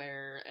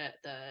 where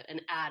an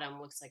atom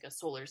looks like a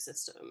solar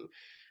system,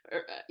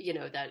 or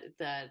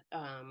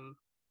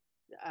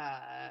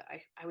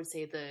I would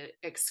say the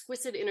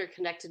exquisite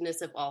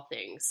interconnectedness of all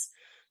things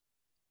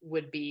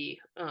would be.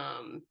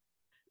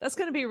 That's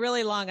going to be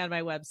really long on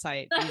my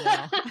website.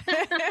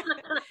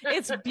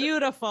 It's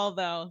beautiful,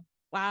 though.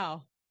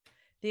 Wow.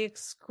 The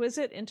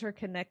exquisite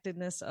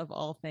interconnectedness of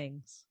all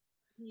things.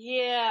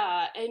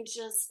 Yeah. And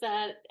just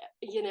that,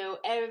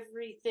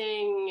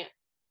 everything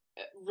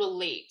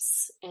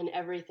relates and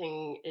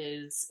everything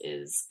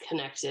is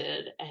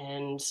connected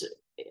and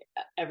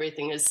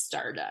everything is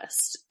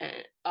stardust.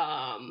 And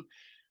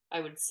I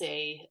would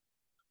say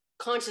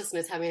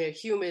consciousness having a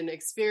human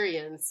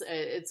experience,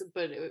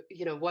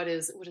 what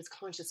is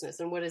consciousness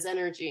and what is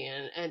energy,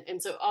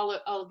 and so all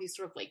of these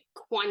sort of like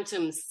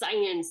quantum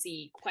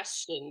sciencey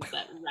questions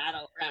that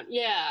rattle around.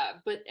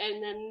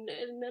 And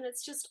then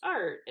it's just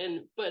art,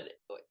 but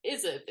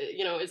is it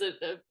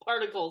the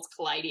particles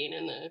colliding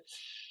and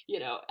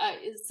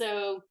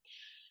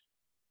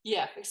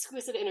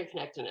exquisite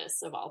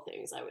interconnectedness of all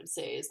things, I would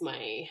say, is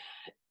my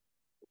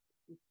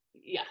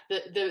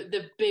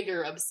the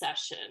bigger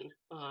obsession,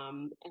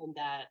 and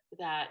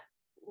that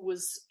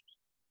was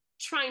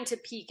trying to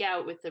peek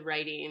out with the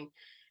writing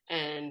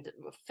and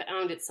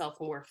found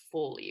itself more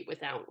fully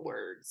without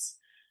words,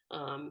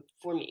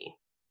 for me.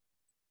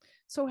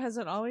 So has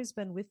it always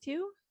been with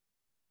you,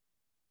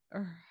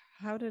 or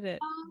how did it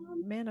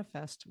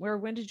manifest?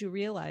 When did you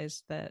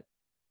realize that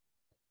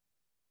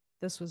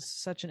this was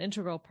such an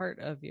integral part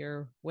of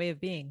your way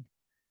of being?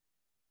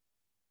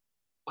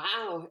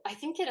 Wow, I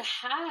think it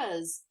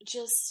has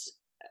just,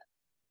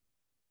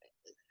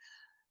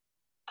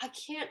 I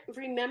can't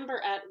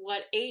remember at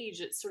what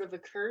age it sort of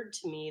occurred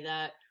to me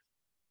that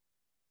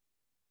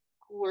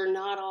we're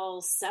not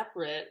all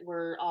separate.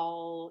 We're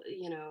all,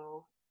 it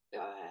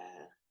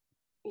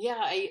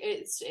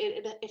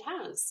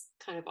has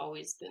kind of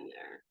always been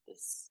there.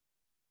 This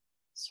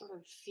sort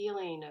of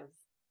feeling of,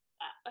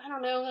 I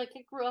don't know, like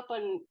I grew up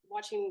on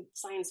watching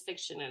science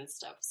fiction and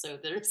stuff. So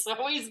there's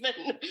always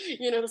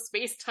been,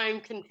 space-time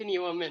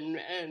continuum and,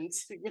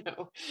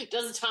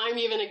 does time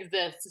even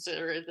exist?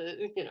 Or is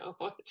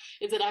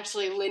it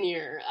actually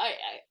linear?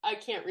 I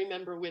can't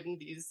remember when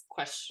these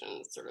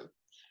questions sort of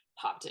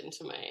popped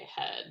into my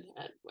head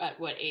at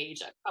what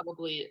age. I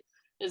probably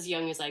as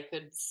young as I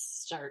could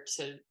start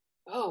to,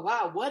 oh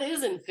wow, what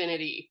is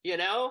infinity?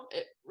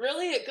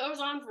 It goes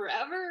on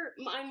forever.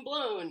 Mind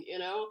blown.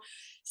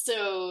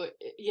 So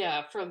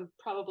yeah, from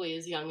probably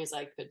as young as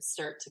I could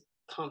start to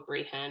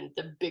comprehend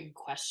the big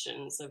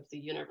questions of the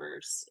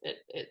universe,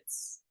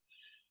 it's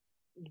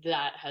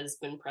that has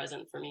been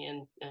present for me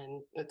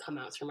and come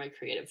out through my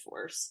creative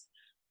force.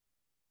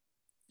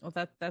 Well,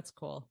 that's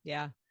cool.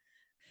 Yeah.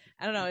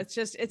 I don't know.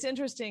 It's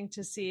interesting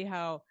to see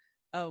how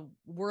a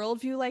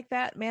worldview like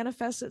that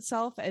manifests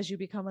itself as you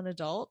become an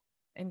adult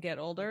and get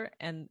older.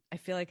 And I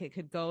feel like it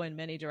could go in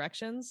many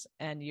directions.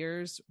 And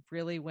yours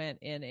really went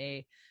in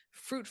a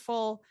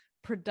fruitful,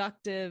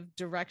 productive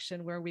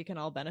direction where we can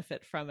all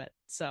benefit from it.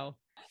 So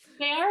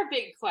they are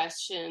big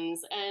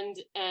questions and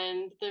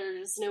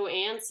there's no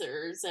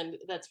answers. And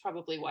that's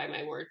probably why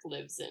my work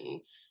lives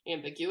in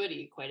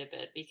ambiguity quite a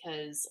bit,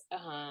 because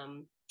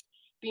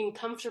being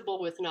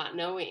comfortable with not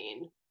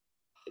knowing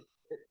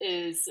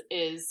is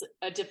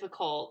a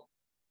difficult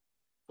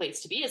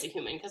place to be as a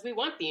human, because we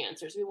want the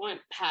answers, we want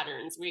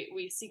patterns,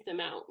 we seek them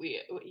out, we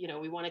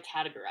want to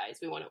categorize,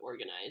 we want to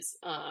organize.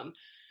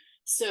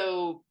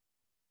 So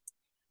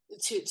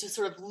to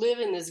sort of live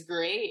in this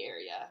gray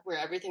area where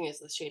everything is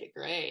the shade of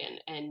gray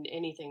and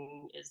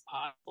anything is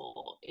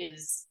possible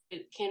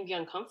it can be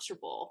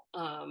uncomfortable,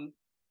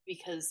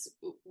 because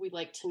we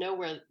like to know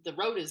where the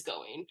road is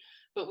going,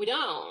 but we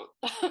don't.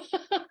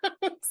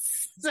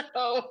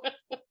 So,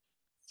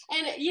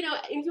 and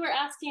you were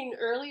asking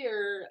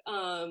earlier,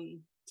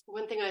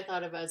 one thing I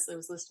thought of as I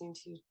was listening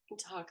to you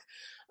talk,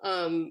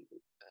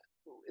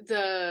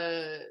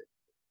 the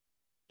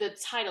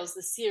titles,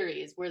 the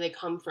series, where they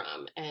come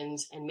from, and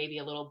maybe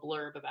a little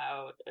blurb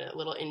about a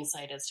little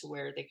insight as to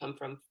where they come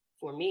from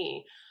for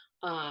me.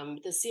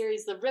 The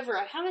series, The River,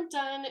 I haven't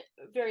done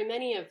very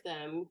many of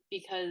them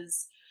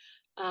because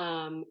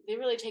they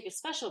really take a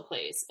special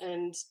place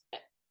and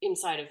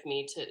inside of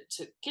me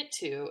to get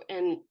to,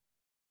 and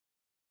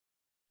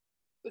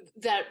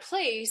that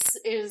place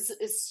is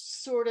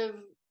sort of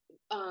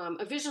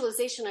a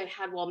visualization I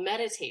had while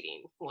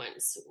meditating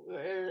once,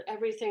 where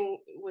everything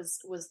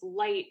was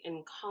light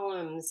and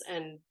columns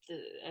and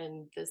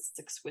this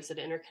exquisite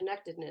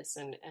interconnectedness,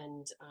 and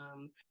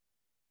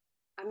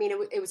I mean,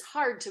 it was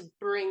hard to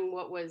bring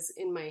what was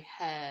in my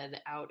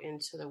head out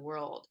into the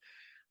world,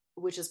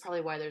 which is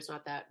probably why there's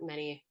not that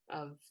many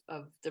of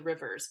the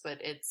rivers, but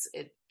it's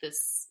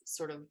this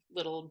sort of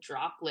little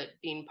droplet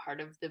being part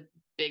of the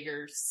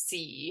bigger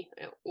sea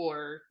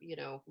or,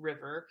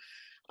 river,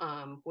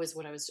 was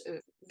what I was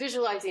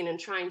visualizing and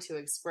trying to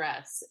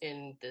express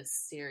in this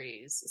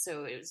series.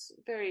 So it was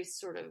very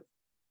sort of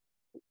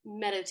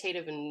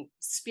meditative and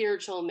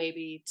spiritual,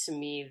 maybe to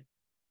me,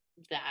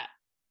 that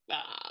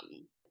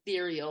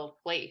ethereal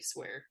place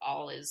where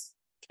all is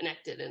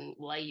connected and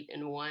light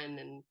and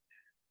one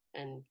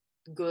and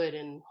good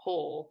and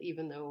whole,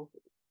 even though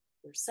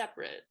we're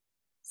separate,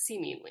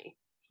 seemingly,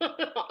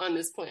 on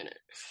this planet.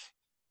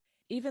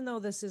 Even though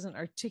this isn't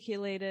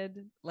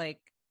articulated like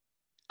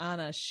on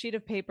a sheet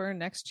of paper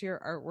next to your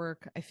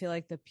artwork, I feel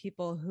like the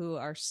people who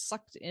are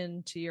sucked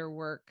into your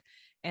work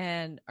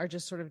and are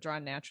just sort of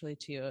drawn naturally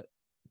to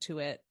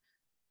it,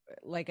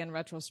 like in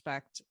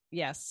retrospect,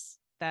 yes,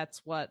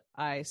 that's what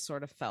I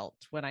sort of felt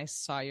when I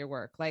saw your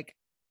work. Like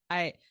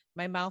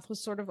my mouth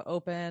was sort of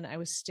open. I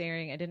was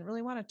staring. I didn't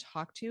really want to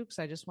talk to you because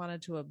I just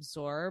wanted to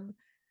absorb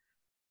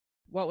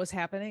what was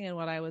happening and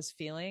what I was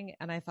feeling.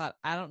 And I thought,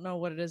 I don't know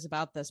what it is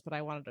about this, but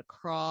I wanted to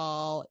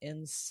crawl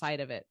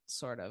inside of it,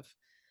 sort of.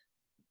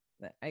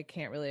 I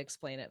can't really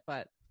explain it,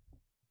 but.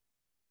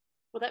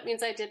 Well, that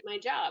means I did my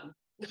job.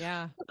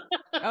 Yeah.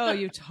 Oh,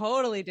 you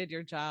totally did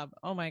your job.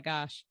 Oh my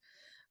gosh.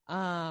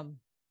 The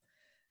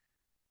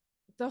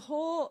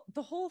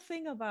whole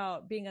thing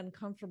about being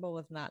uncomfortable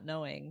with not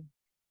knowing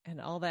and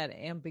all that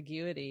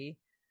ambiguity,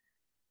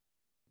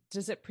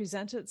 does it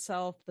present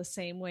itself the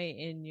same way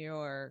in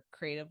your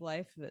creative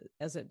life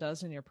as it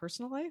does in your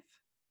personal life?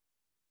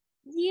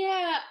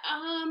 Yeah.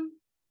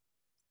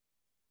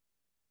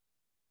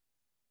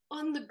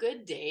 On the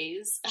good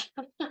days,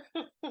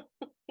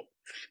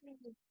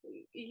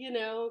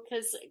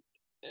 because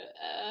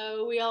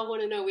we all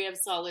want to know we have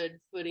solid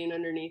footing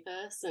underneath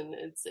us, and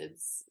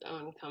it's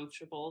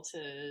uncomfortable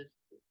to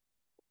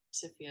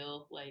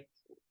feel like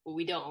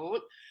we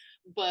don't.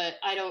 But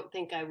I don't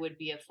think I would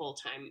be a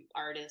full-time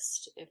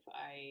artist if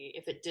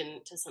it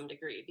didn't, to some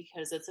degree,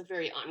 because it's a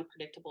very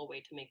unpredictable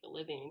way to make a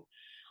living.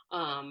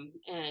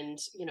 And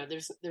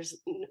there's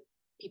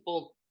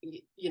people,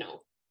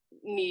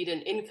 need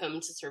an income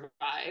to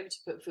survive, to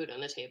put food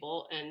on the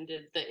table, and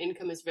the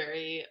income is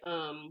very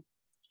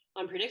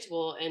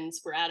unpredictable and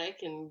sporadic,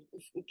 and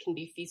can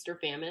be feast or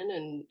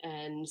famine,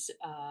 and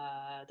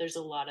there's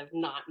a lot of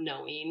not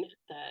knowing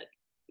that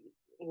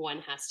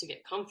one has to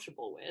get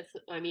comfortable with.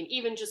 I mean,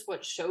 even just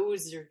what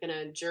shows you're going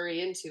to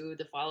jury into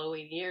the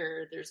following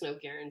year, there's no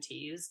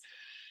guarantees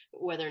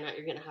whether or not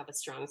you're going to have a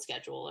strong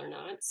schedule or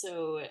not.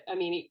 So, I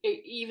mean,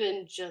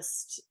 even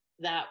just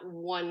that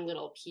one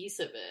little piece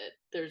of it,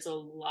 there's a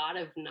lot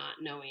of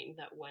not knowing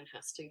that one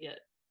has to get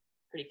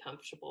pretty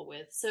comfortable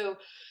with. So,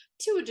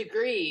 to a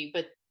degree,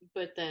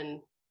 but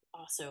then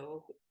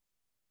also,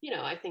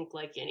 I think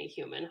like any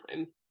human,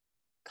 I'm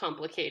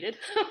complicated,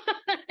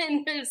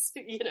 and there's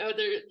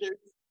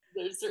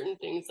certain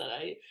things that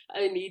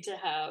I need to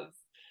have,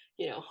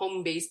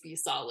 home base be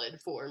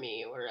solid for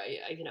me, or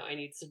I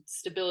need some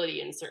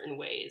stability in certain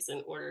ways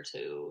in order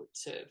to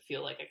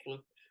feel like I can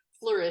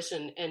flourish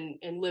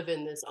and live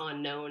in this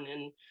unknown,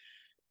 and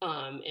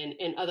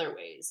in other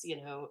ways,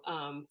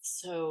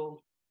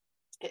 so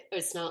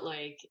it's not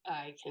like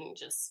I can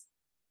just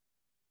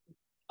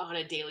on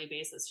a daily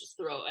basis just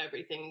throw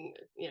everything,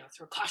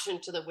 throw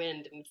caution to the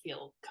wind and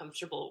feel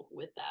comfortable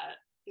with that.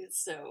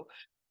 So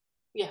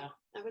yeah,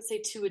 I would say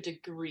to a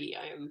degree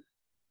I am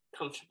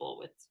comfortable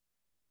with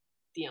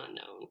the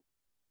unknown.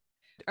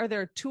 Are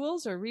there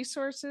tools or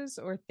resources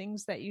or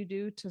things that you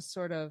do to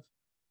sort of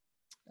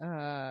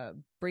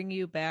bring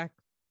you back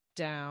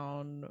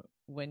down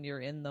when you're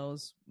in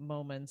those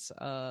moments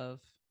of,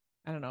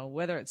 I don't know,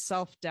 whether it's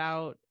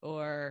self-doubt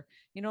or,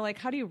 like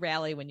how do you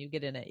rally when you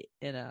get in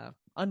a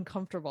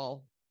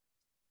uncomfortable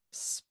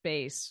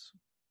space?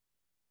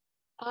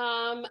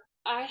 I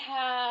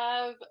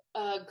have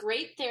a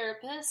great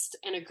therapist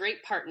and a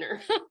great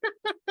partner.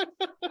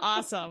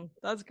 Awesome.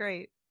 That's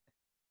great.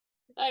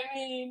 I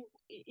mean,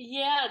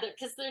 yeah,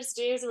 because there's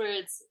days where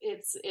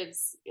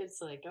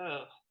it's like,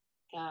 oh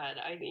God,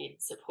 I need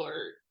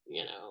support,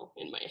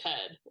 in my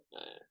head.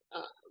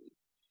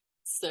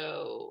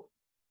 So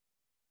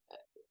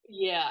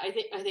yeah, I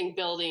think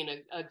building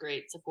a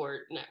great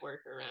support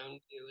network around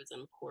you is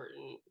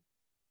important.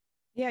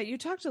 Yeah, you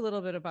talked a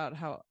little bit about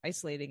how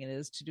isolating it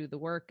is to do the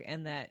work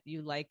and that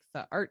you like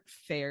the art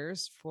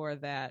fairs for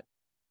that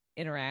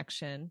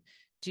interaction.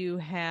 Do you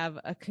have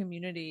a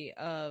community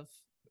of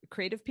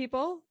creative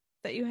people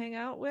that you hang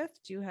out with?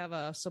 Do you have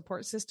a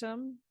support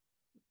system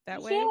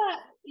that way?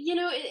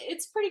 Yeah,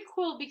 it's pretty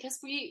cool because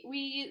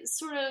we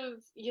sort of,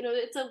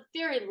 it's a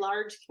very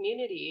large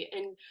community,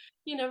 and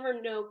you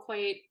never know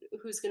quite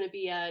who's going to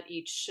be at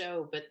each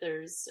show, but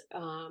there's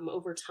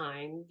over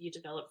time you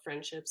develop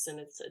friendships, and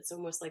it's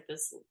almost like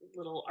this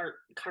little art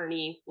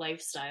carny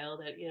lifestyle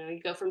that, you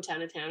go from town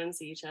to town and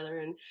see each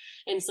other,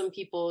 and some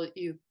people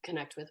you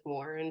connect with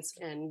more,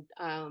 and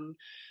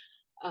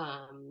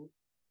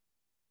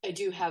I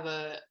do have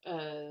a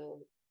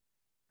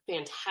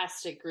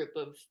fantastic group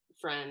of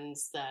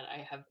friends that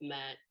I have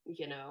met,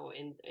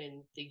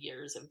 in the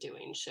years of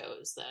doing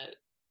shows that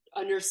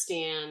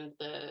understand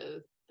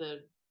the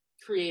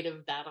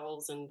creative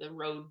battles and the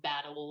road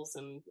battles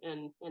and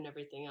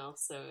everything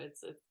else. So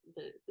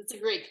it's a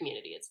great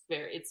community. It's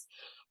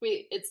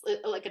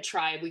like a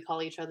tribe. We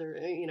call each other,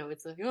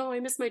 it's like, oh, I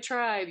miss my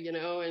tribe,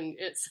 and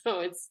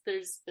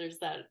there's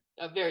that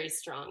a very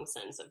strong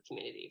sense of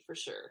community for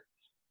sure.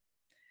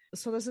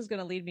 So this is going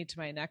to lead me to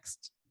my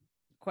next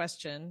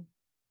question.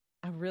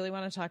 I really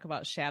want to talk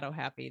about Shadow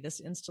Happy, this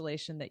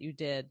installation that you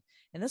did.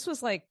 And this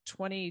was like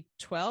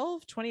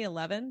 2012,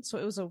 2011. So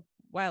it was a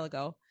while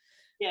ago.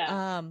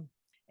 Yeah.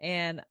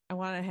 And I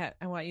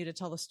want you to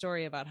tell the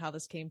story about how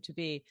this came to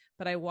be.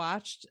 But I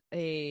watched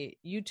a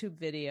YouTube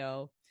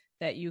video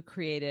that you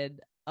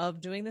created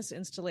of doing this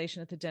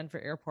installation at the Denver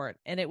airport.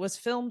 And it was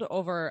filmed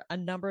over a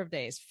number of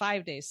days,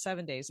 5 days,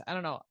 7 days, I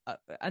don't know,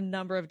 a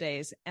number of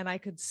days. And I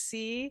could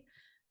see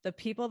the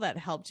people that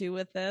helped you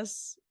with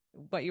this,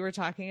 what you were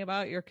talking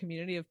about, your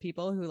community of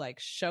people who like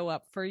show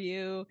up for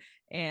you.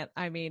 And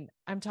I mean,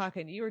 I'm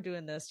talking, you were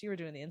doing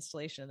the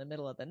installation in the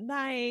middle of the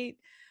night.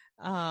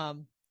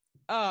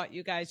 Oh,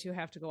 you guys, you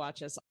have to go watch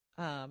this.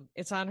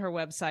 It's on her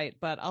website,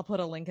 but I'll put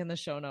a link in the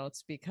show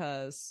notes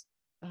because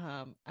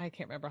I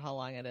can't remember how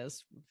long it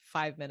is,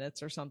 5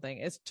 minutes or something.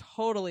 It's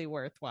totally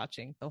worth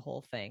watching the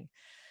whole thing.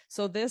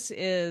 So this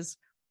is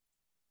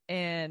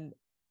an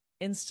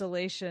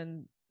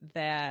installation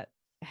that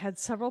had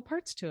several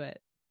parts to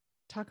it.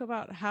 Talk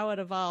about how it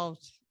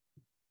evolved.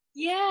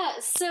 Yeah,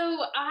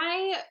 so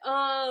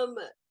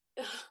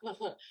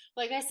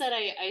like I said,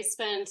 I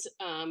spent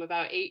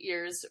about 8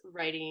 years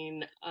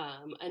writing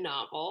a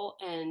novel,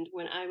 and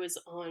when I was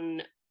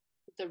on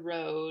the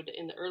road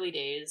in the early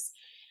days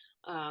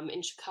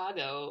in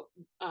Chicago,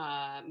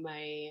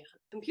 my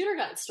computer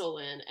got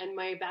stolen and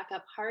my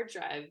backup hard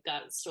drive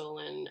got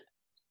stolen.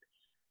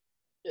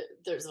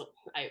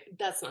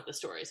 That's not the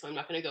story, so I'm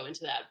not going to go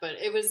into that, but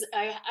I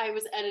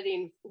was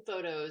editing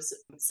photos,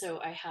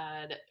 so I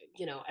had,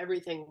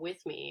 everything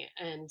with me.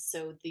 And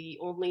so the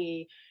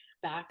only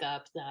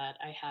backup that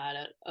I had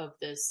of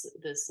this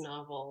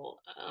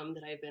novel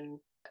that I've been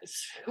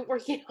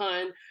working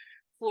on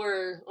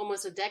for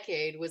almost a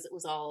decade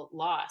was all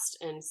lost.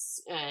 And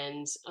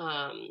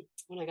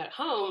when I got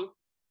home,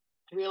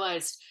 I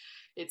realized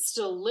it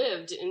still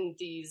lived in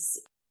these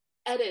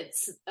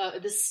edits,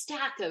 the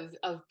stack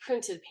of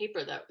printed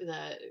paper that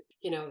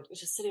was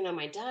just sitting on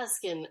my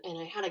desk, and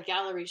I had a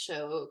gallery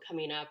show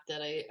coming up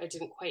that I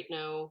didn't quite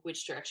know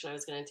which direction I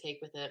was going to take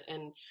with it.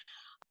 And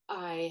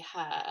I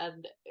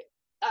had,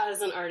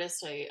 as an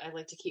artist, I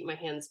like to keep my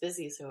hands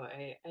busy, so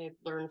I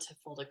learned to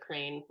fold a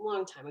crane a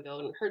long time ago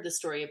and heard the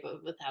story of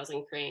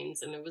 1,000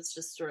 cranes, and it was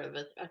just sort of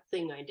a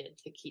thing I did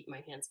to keep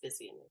my hands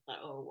busy. And I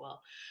thought, oh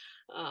well,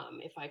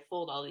 if I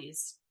fold all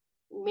these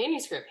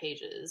manuscript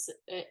pages,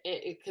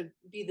 it could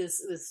be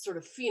this sort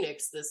of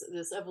phoenix,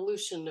 this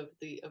evolution of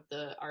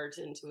the art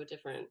into a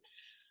different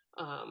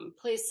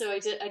place. So I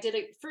did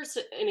it first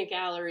in a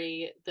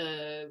gallery.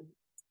 I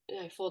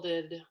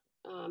folded,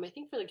 I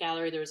think for the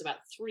gallery there was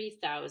about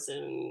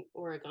 3,000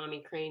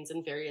 origami cranes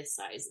in various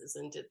sizes,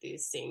 and did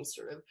these same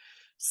sort of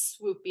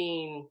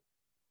swooping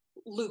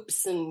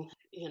loops, and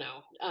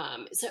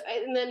so,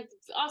 and then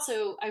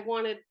also I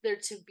wanted there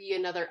to be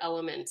another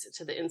element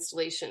to the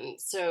installation.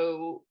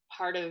 So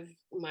part of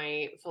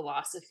my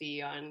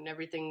philosophy on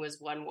everything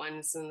was one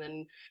once, and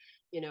then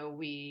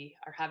we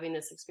are having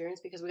this experience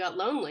because we got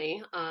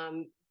lonely.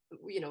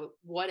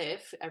 What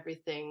if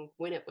everything,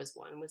 when it was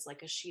one, was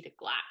like a sheet of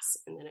glass,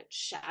 and then it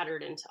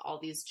shattered into all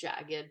these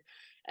jagged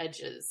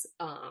edges.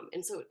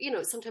 And so,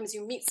 sometimes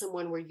you meet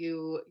someone where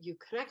you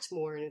connect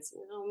more, and it's,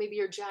 maybe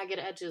your jagged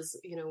edges,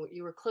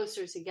 you were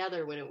closer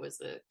together when it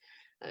was a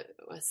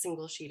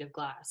single sheet of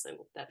glass, and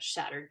that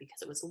shattered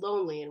because it was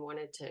lonely and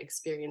wanted to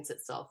experience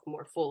itself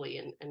more fully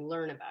and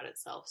learn about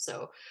itself.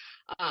 So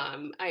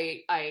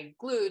I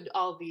glued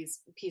all these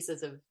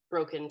pieces of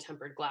broken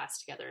tempered glass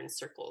together in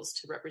circles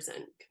to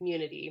represent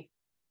community.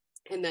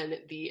 And then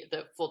the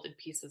folded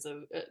pieces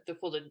of the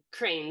folded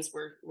cranes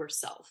were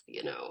self.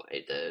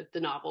 The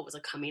novel was a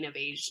coming of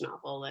age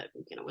novel that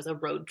was a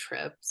road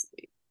trip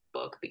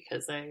book,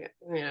 because so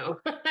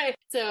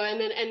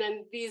and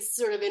then these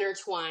sort of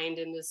intertwined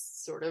in this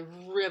sort of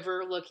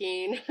river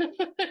looking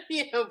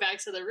back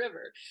to the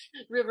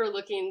river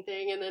looking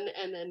thing.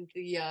 And then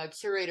the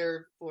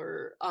curator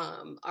for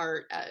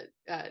art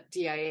at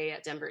DIA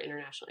at Denver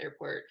International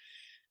Airport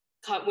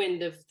caught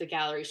wind of the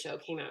gallery show,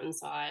 came out and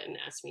saw it, and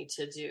asked me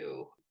to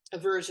do a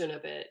version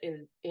of it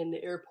in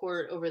the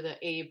airport over the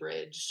A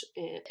bridge.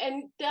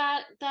 And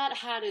that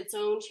had its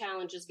own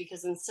challenges,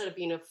 because instead of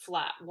being a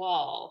flat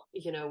wall,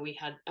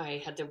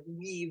 I had to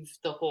weave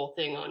the whole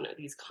thing on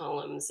these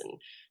columns, and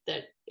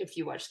that if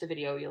you watch the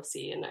video, you'll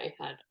see. And I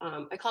had,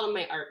 I call them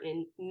my art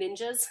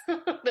ninjas,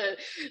 the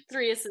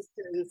 3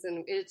 assistants,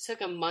 and it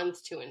took a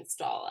month to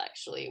install,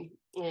 actually.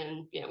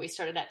 And, we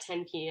started at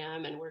 10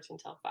 p.m. and worked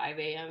until 5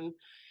 a.m.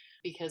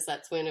 because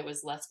that's when it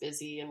was less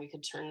busy, and we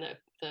could turn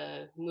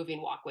the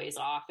moving walkways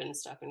off and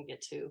stuff, and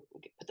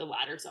put the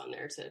ladders on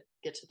there to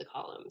get to the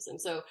columns.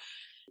 And so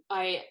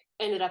I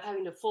ended up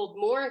having to fold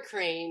more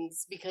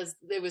cranes because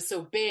it was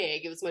so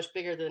big. It was much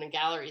bigger than a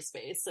gallery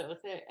space. So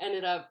it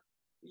ended up,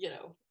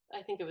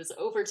 I think it was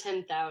over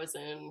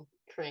 10,000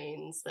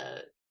 cranes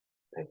that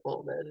I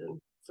folded,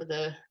 and for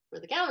the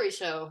gallery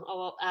show,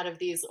 all out of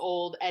these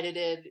old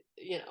edited,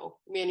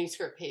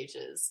 manuscript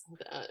pages.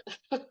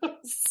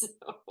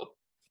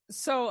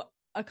 So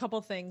a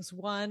couple things.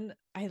 One,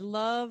 I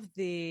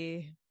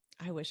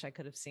wish I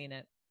could have seen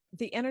it.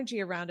 The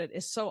energy around it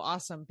is so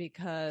awesome,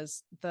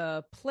 because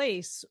the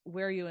place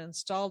where you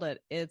installed it,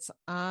 it's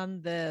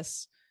on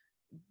this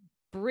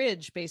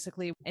bridge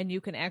basically, and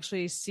you can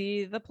actually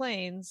see the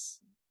planes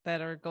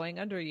that are going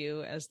under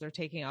you as they're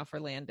taking off or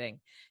landing.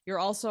 You're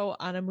also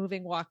on a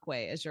moving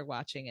walkway as you're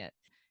watching it.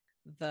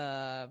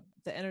 The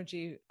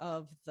energy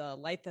of the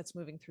light that's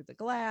moving through the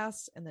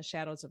glass, and the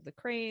shadows of the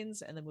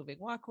cranes, and the moving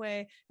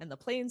walkway, and the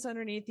planes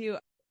underneath you,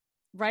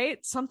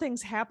 right?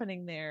 Something's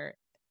happening there,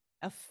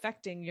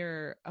 affecting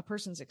a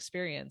person's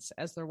experience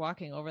as they're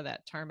walking over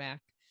that tarmac.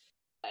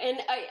 And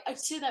I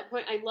to that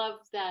point, I love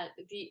that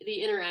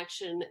the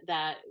interaction,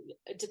 that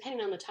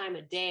depending on the time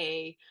of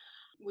day,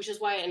 which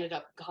is why I ended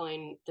up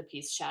calling the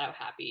piece Shadow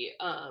Happy,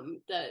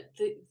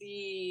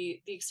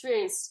 the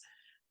experience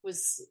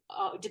was,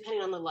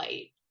 depending on the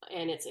light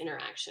and its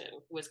interaction,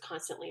 was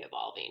constantly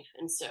evolving.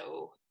 And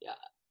so,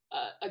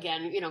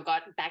 again,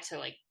 got back to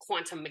like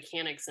quantum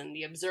mechanics and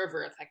the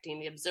observer affecting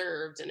the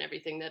observed, and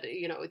everything that,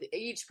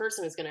 each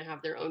person is going to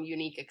have their own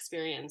unique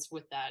experience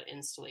with that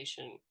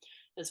installation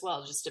as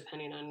well, just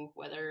depending on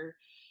whether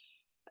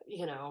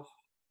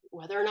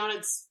or not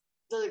it's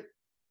the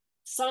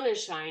sun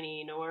is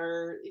shining,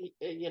 or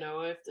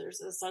if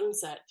there's a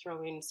sunset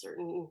throwing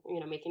certain,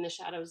 making the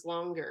shadows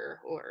longer,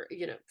 or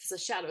because the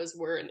shadows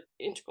were an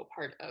integral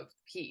part of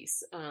the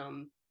piece,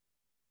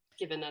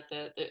 given that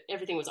the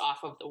everything was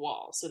off of the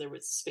wall, so there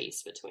was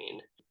space between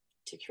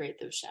to create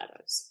those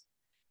shadows.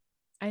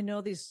 I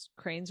know these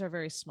cranes are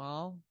very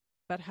small,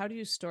 but how do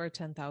you store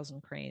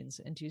 10,000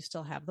 cranes, and do you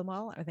still have them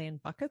all? Are they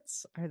in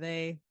buckets? Are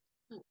they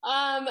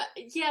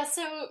Yeah,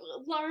 so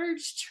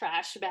large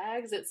trash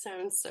bags, it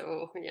sounds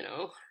so,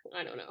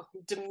 I don't know,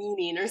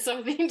 demeaning or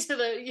something to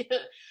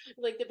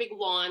like the big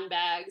lawn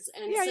bags.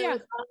 And Yeah, so yeah.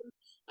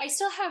 I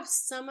still have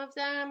some of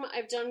them.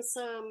 I've done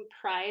some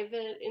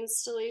private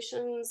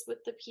installations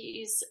with the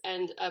piece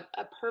and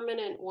a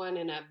permanent one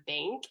in a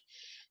bank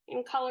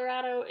in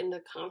Colorado in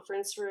the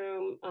conference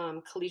room,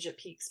 Collegiate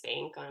Peaks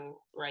Bank on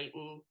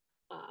Brighton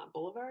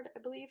Boulevard, I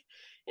believe,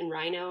 in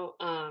Rhino.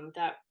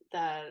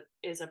 That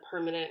is a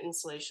permanent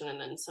installation, and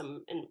then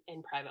some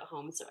in private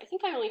homes. So I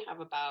think I only have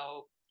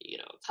about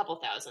a couple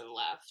thousand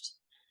left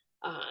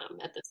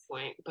at this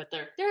point, but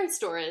they're in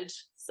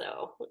storage,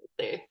 so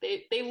they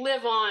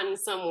live on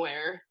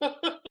somewhere.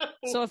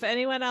 So if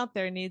anyone out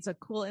there needs a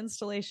cool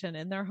installation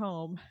in their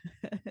home,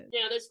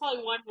 Yeah, there's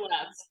probably one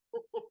left.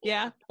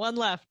 yeah, one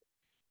left.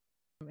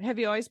 Have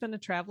you always been a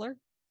traveler?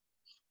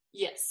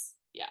 Yes,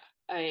 yeah.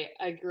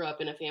 I grew up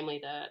in a family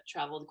that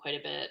traveled quite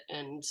a bit,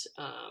 and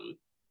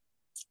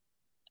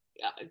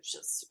yeah,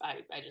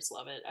 I just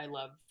love it. I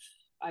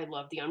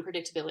love the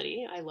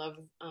unpredictability. I love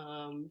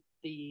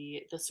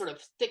the sort of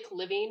thick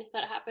living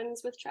that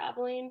happens with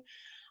traveling.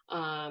 Say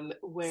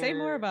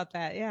more Where about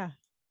that. Yeah.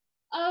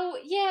 Oh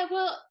yeah,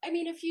 well, I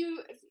mean, have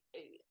you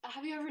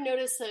ever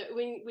noticed that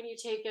when you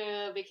take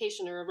a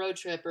vacation or a road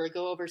trip or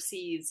go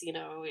overseas, you're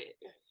like,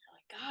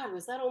 God,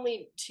 was that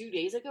only 2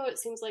 days ago? It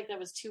seems like that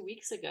was 2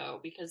 weeks ago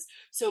because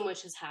so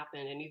much has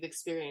happened and you've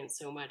experienced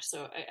so much.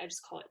 So I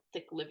just call it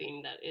thick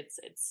living. That it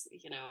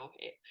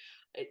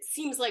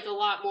seems like a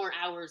lot more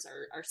hours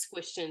are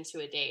squished into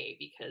a day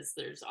because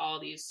there's all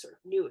these sort of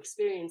new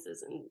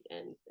experiences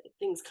and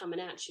things coming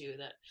at you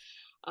that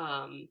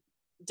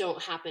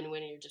don't happen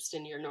when you're just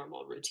in your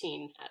normal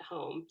routine at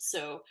home.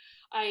 So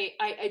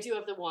I do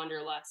have the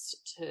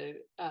wanderlust to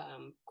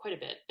quite a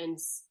bit, and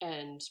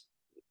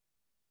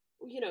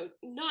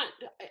not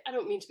I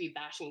don't mean to be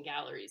bashing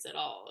galleries at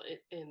all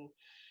in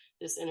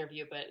this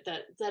interview, but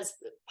that's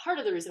part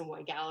of the reason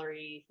why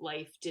gallery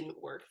life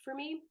didn't work for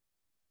me,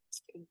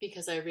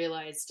 because I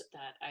realized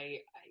that I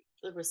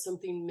there was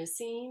something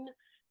missing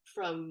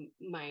from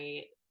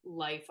my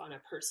life on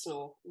a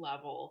personal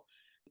level,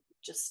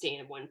 just staying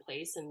in one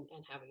place and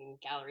having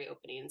gallery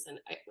openings. And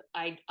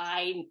I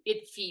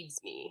it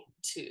feeds me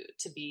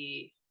to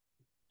be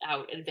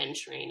out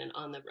adventuring and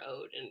on the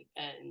road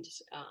and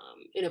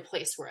in a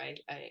place where I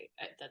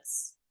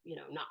that's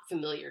not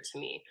familiar to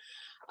me.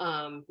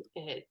 I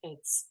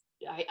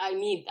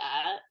need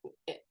that.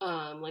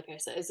 Like I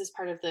said, is this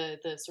part of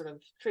the sort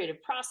of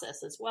creative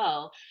process as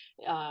well?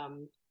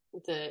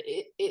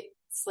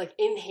 It's like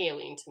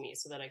inhaling to me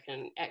so that I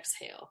can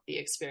exhale the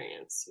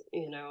experience,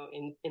 in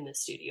the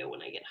studio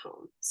when I get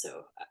home.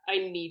 So I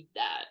need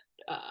that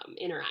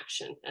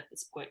interaction at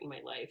this point in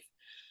my life.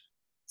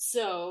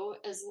 So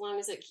as long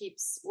as it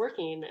keeps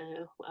working,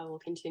 I will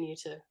continue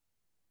to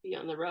be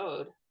on the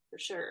road for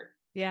sure.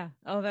 Yeah.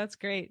 Oh, that's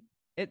great.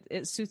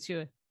 It suits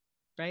you,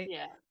 right?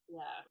 Yeah,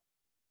 yeah.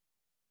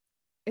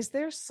 Is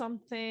there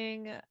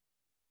something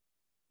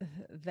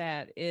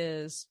that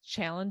is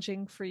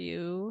challenging for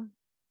you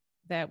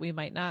that we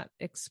might not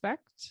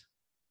expect?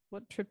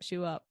 What trips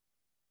you up?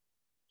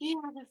 Yeah,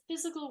 the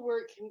physical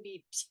work can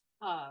be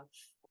tough.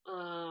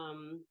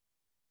 Um,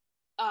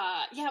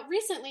 yeah,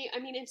 recently, I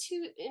mean,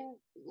 in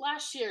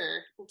last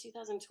year, in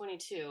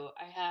 2022,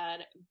 I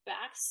had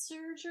back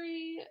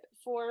surgery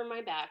for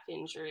my back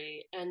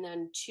injury, and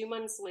then 2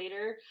 months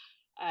later,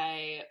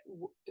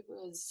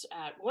 was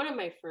at one of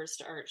my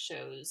first art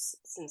shows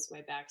since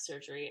my back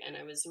surgery, and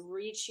I was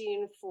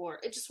reaching for.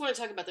 I just want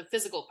to talk about the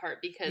physical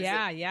part because it's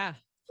Yeah, a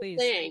please.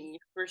 thing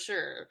for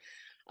sure.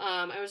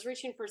 I was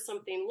reaching for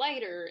something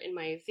lighter in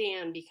my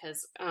van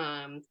because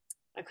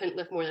I couldn't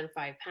lift more than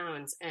 5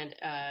 pounds, and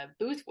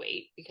booth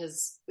weight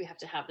because we have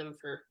to have them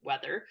for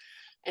weather.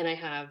 And I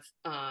have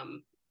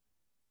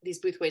these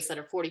booth weights that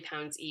are 40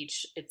 pounds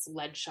each. It's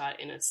lead shot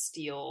in a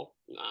steel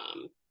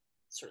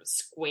sort of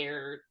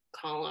square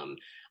column.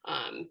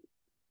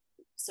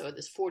 So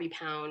this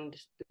 40-pound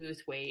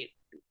booth weight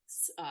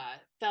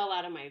fell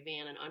out of my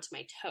van and onto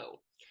my toe.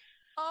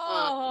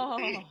 Oh,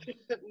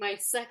 My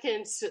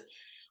second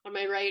on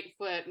my right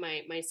foot,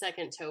 my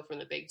second toe from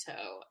the big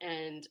toe,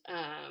 and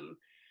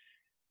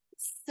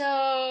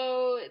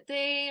so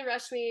they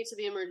rushed me to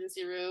the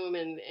emergency room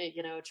and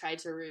tried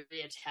to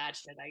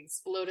reattach it. I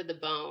exploded the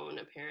bone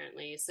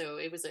apparently, so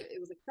it was a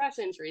crush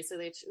injury. So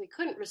they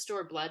couldn't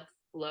restore blood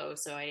flow.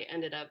 So I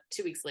ended up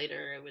 2 weeks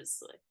later. It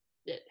was like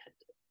it had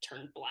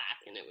turned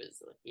black and it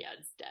was like, yeah,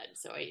 it's dead.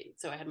 So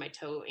I had my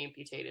toe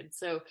amputated.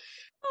 So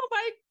oh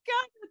my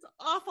God, that's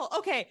awful.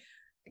 Okay.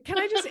 Can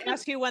I just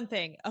ask you one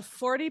thing? A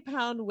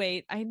 40-pound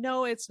weight, I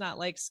know it's not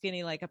like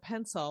skinny like a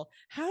pencil.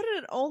 How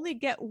did it only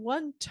get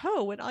one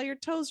toe when all your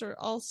toes are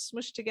all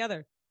smushed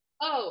together?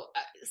 Oh,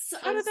 so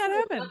How I'm did that so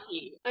happen?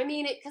 lucky. I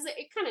mean, because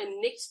it kind of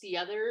nicked the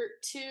other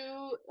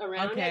two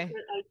around it, Okay.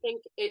 but I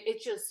think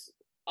it just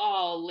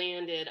all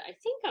landed. I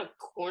think a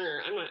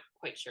corner. I'm not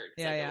quite sure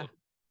because Yeah, I yeah. don't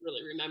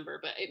really remember,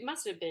 but it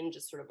must have been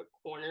just sort of a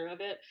corner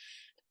of it.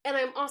 and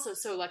I'm also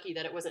so lucky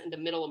that it wasn't in the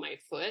middle of my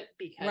foot,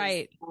 because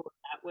Right. all of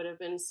that would have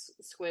been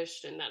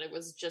squished, and that it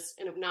was just,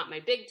 and not my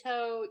big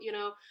toe,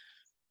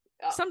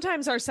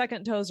 Sometimes our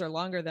second toes are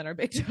longer than our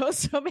big toes,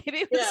 so maybe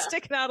it was Yeah.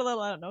 sticking out a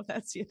little. I don't know if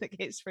that's the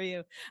case for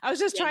you. I was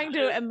just Yeah. trying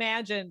to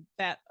imagine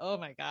that. Oh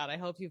my God, I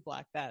hope you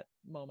blocked that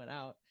moment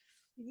out.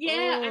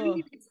 Yeah. I Oh,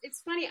 mean,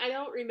 it's funny. I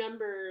don't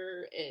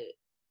remember it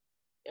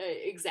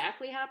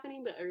exactly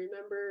happening, but I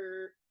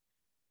remember,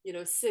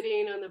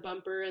 sitting on the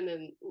bumper, and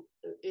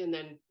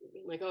then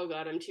like, oh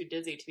God, I'm too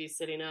dizzy to be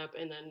sitting up.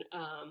 And then,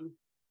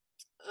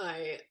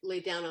 I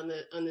laid down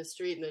on the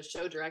street, and the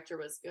show director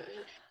was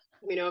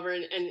coming over,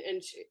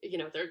 and she,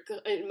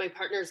 and my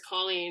partner's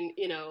calling,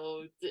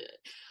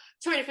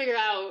 trying to figure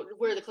out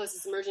where the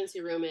closest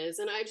emergency room is.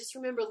 And I just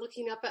remember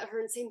looking up at her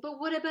and saying, "But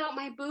what about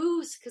my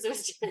booze?" Because I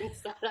was doing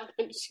setup,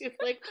 and she was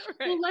like,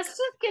 right. "Well, let's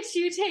just get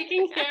you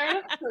taken care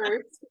of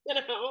first."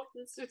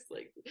 It's just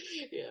like,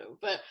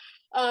 but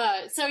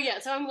so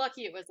I'm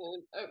lucky it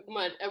wasn't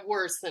much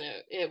worse than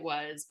it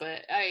was.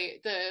 But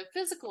the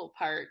physical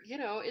part,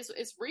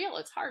 is real.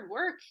 It's hard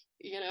work.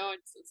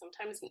 It's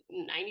sometimes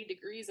 90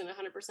 degrees and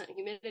 100%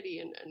 humidity,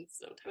 and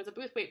sometimes a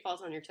booth weight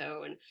falls on your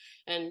toe,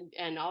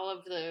 and all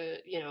of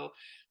the,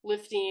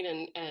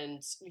 lifting,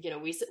 and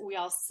we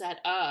all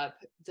set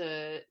up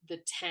the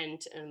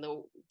tent and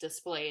the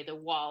display, the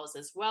walls,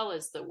 as well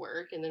as the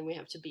work, and then we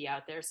have to be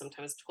out there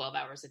sometimes 12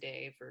 hours a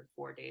day for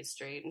 4 days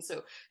straight. And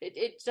so it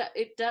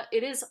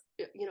is,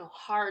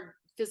 hard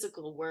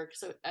physical work.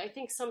 So I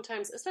think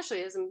sometimes,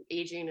 especially as I'm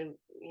aging, and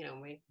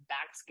my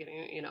back's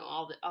getting,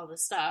 all the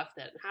stuff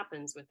that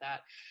happens with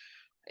that,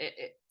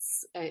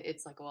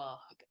 it's like,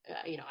 well,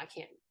 I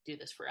can't do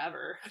this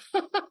forever,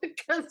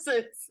 because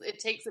it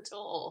takes a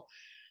toll.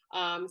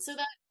 So that's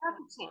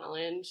a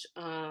challenge.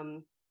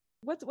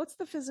 What's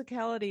the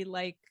physicality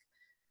like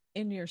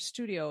in your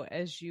studio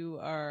as you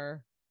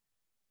are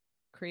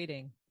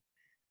creating?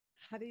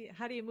 How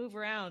do you move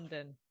around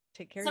and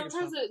take care of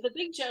Sometimes yourself? the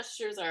big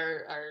gestures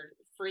are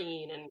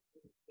freeing, and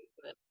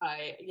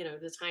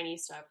the tiny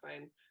stuff,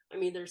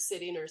 I'm either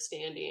sitting or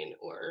standing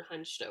or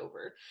hunched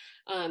over.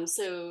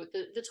 So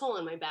the toll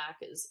on my back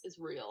is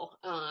real.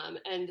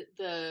 And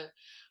the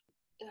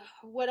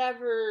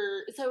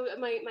whatever. So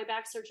my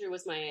back surgery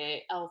was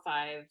my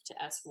L5 to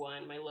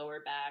S1, my lower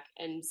back,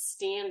 and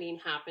standing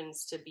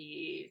happens to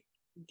be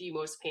the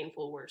most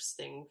painful, worst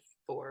thing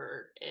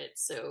for it.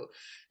 So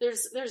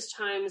there's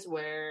times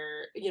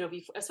where,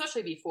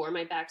 especially before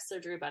my back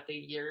surgery, about the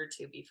year or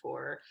two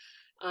before,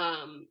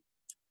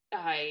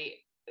 I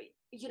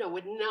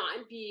would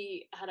not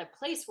be at a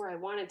place where I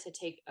wanted to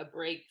take a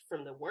break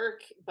from the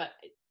work, but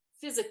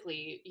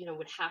physically,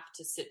 would have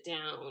to sit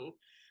down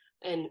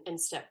and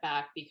step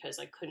back, because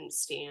I couldn't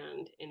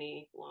stand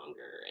any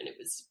longer. And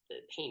the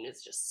pain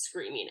is just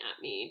screaming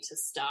at me to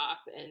stop.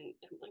 And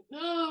I'm like,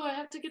 no, I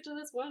have to get to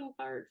this one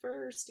part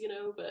first,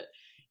 but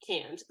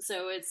can't.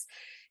 So it's,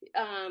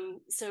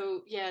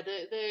 so yeah,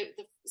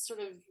 the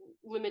sort of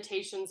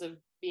limitations of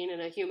being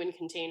in a human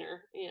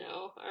container,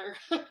 are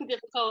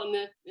difficult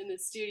in the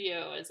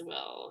studio as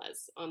well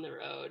as on the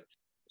road.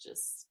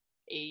 Just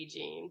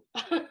aging.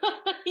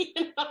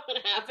 It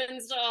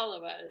happens to all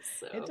of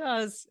us. It So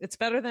does. It's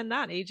better than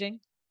not aging.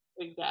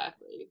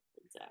 exactly.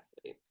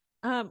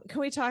 Can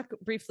we talk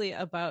briefly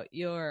about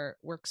your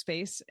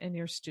workspace and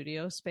your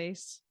studio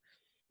space?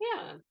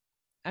 Yeah.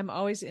 I'm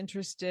always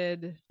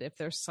interested if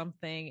there's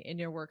something in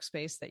your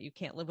workspace that you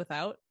can't live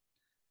without.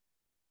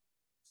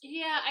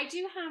 Yeah, I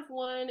do have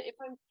one. If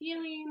I'm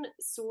feeling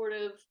sort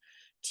of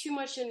too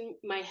much in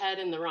my head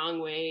in the wrong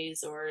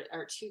ways, or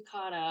too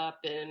caught up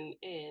in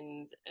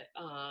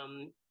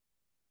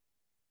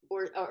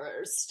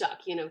or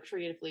stuck,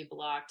 creatively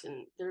blocked.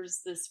 And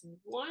there's this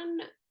one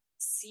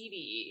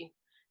CD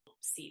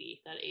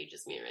that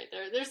ages me right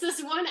there. There's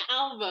this one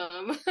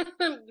album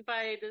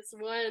by this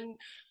one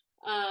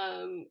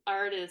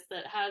artist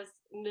that has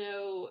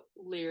no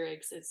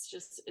lyrics. I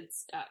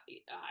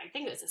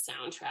think it's a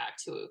soundtrack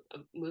to a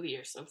movie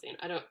or something.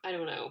 I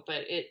don't know,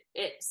 but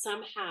it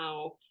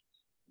somehow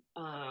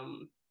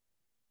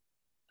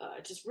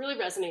just really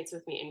resonates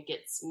with me and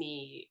gets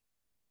me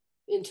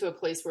into a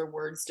place where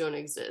words don't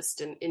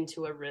exist, and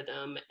into a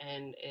rhythm.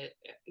 And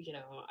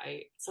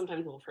I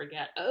sometimes will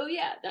forget, oh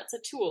yeah, that's a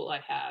tool I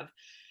have,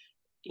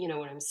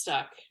 when I'm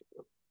stuck,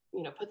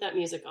 put that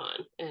music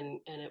on, and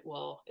it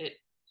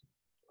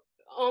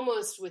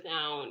almost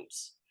without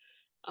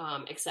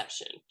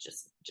exception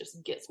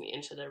just gets me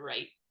into the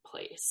right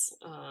place,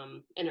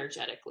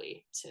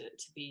 energetically, to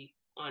be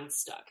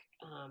unstuck.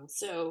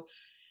 So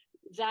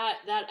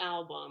that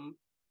album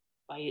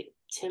by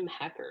Tim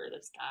Hecker,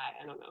 this guy,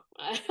 I don't know,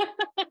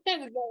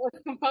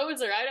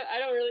 composer. I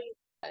don't really.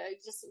 I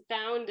just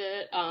found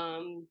it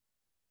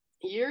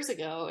years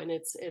ago, and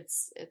it's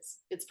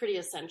pretty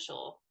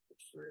essential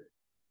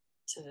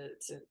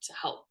to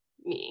help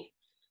me,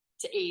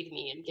 to aid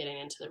me in getting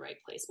into the right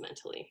place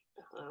mentally.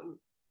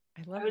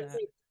 I love I would that.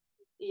 say,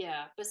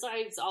 yeah.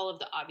 Besides all of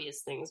the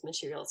obvious things,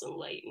 materials and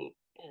light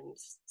and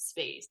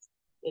space.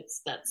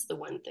 That's the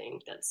one thing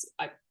that's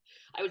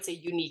I would say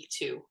unique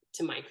to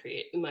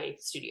my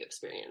studio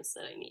experience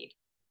that I need.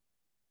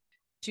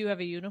 Do you have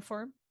a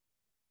uniform?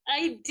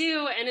 I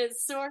do, and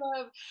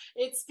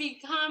it's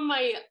become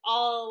my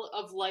all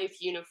of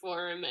life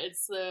uniform.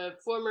 It's the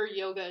former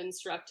yoga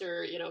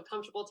instructor,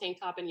 comfortable tank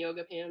top and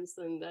yoga pants,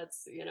 and and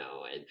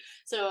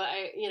so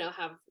I,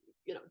 have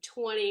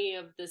 20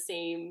 of the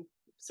same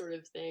sort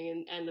of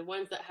thing, and the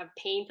ones that have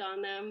paint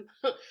on them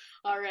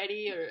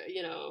already, or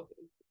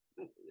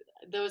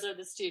those are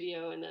the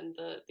studio, and then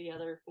the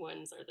other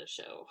ones are the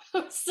show.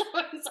 So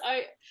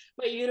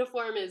my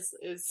uniform is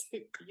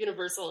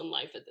universal in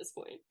life at this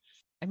point.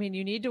 I mean,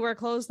 you need to wear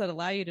clothes that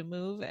allow you to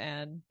move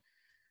and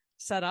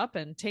set up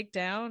and take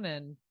down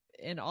and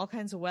in all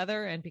kinds of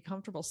weather and be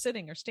comfortable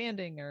sitting or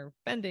standing or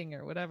bending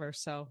or whatever.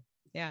 So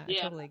yeah, I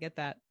totally get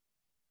that.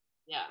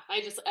 Yeah,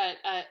 I just,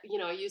 I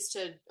used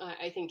to,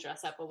 I think,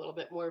 dress up a little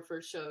bit more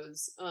for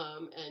shows,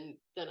 and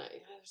then I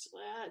was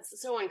like,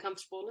 it's so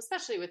uncomfortable, and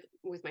especially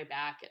with my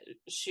back,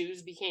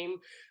 shoes became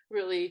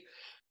really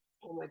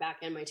on my back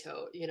and my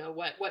toe.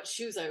 What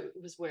shoes I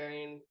was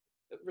wearing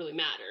really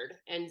mattered,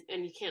 and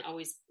you can't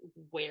always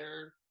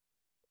wear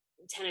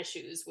tennis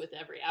shoes with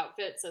every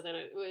outfit. So then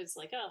it was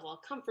like, oh, well,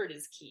 comfort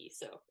is key.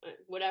 So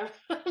whatever,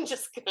 I'm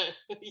just gonna,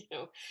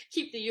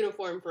 keep the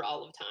uniform for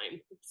all of time.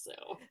 So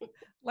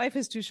life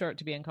is too short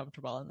to be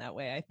uncomfortable in that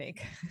way, I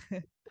think.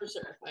 For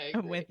sure.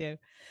 I'm with you.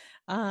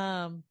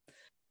 I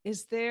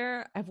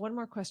have one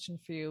more question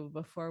for you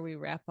before we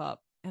wrap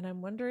up. And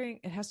I'm wondering,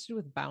 it has to do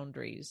with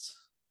boundaries.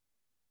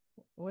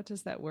 What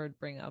does that word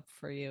bring up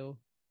for you?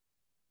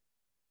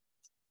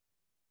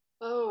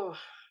 Oh,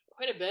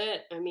 quite a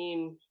bit. I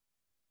mean,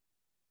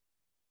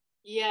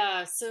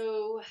 yeah,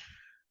 so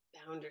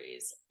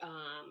boundaries.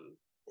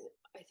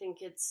 I think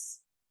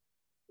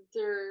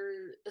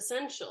they're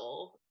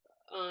essential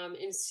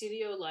in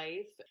studio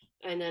life,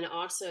 and then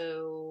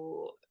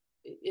also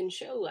in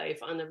show life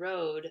on the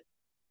road.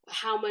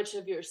 How much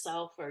of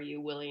yourself are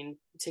you willing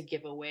to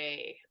give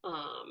away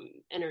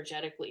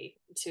energetically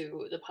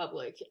to the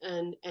public,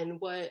 and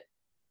what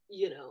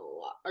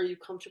are you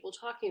comfortable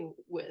talking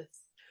with,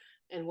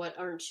 and what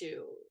aren't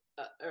you,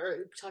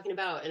 or talking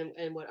about,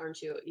 and what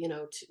aren't you,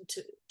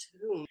 to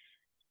whom.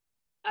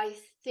 I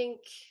think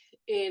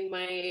in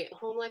my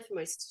home life and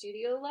my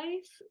studio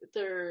life,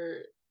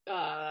 they're,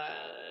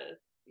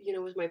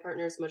 with my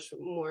partner is much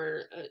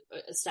more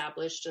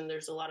established, and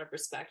there's a lot of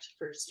respect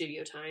for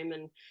studio time.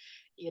 And,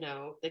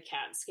 the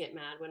cats get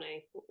mad when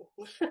I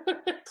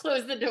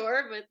close the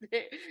door, but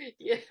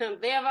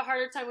they have a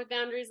harder time with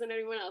boundaries than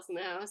anyone else in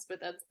the house, but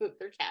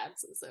they're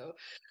cats. So,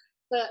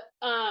 but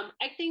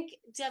I think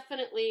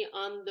definitely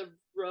on the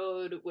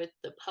road with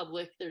the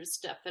public, there's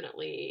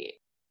definitely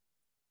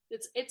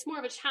it's more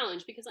of a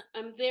challenge because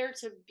I'm there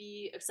to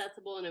be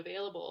accessible and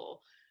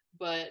available,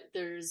 but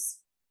there's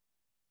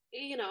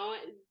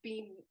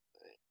being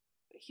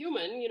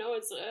human,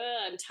 it's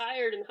I'm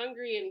tired and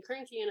hungry and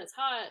cranky and it's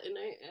hot and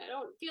I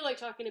don't feel like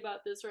talking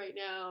about this right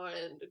now,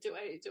 and do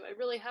I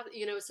really have,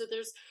 so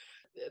there's,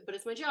 but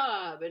it's my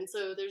job, and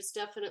so there's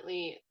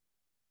definitely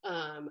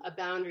a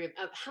boundary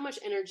of how much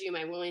energy am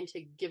I willing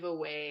to give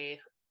away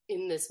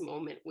in this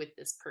moment with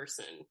this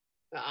person.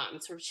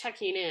 Sort of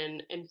checking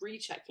in and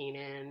rechecking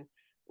in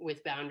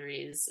with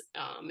boundaries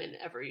in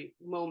every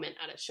moment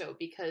at a show,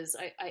 because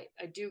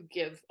I do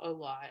give a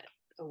lot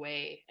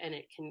away and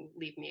it can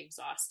leave me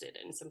exhausted,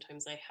 and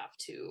sometimes I have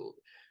to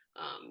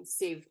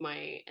save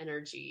my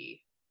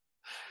energy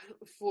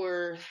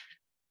for,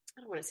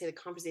 I don't want to say the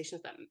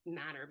conversations that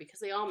matter, because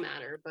they all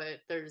matter,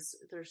 but there's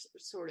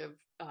sort of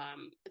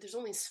there's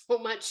only so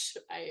much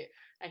I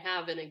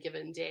have in a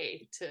given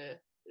day to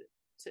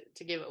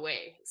give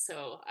away.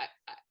 So I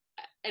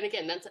and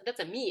again, that's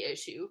a me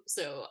issue.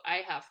 So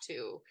I have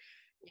to,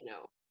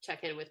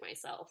 check in with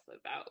myself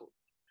about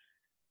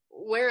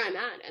where I'm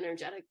at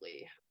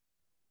energetically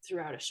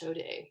throughout a show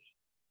day.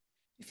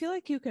 You feel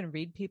like you can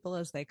read people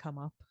as they come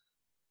up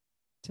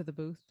to the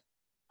booth?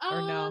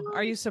 Or no?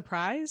 Are you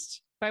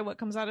surprised by what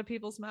comes out of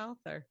people's mouth?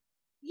 Or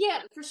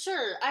yeah, for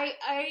sure. I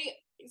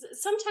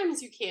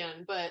sometimes you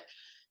can, but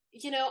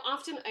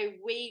often I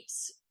wait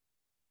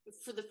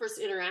for the first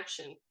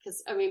interaction,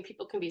 because I mean,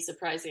 people can be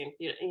surprising.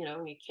 You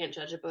can't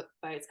judge a book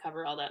by its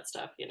cover, all that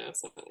stuff.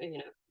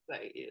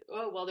 But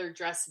oh well, they're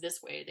dressed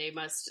this way, they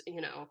must,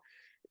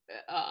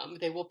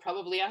 they will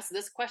probably ask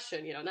this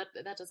question.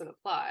 That doesn't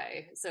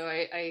apply. So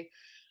I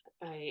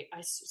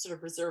sort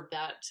of reserve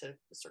that to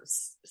sort of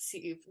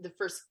see the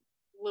first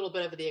little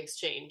bit of the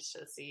exchange,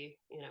 to see,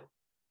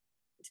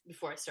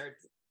 before I start,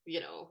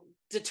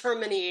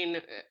 determining.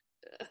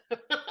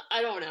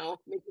 I don't know.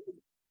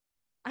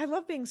 I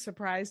love being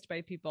surprised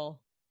by people.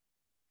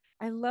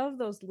 I love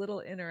those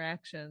little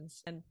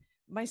interactions. And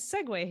my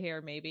segue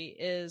here maybe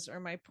is, or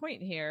my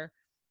point here,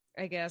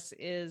 I guess,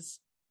 is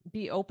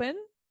be open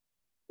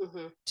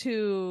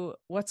to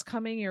what's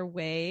coming your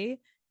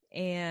way.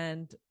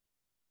 And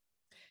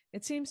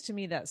it seems to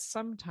me that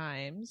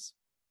sometimes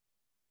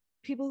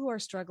people who are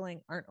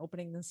struggling aren't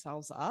opening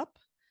themselves up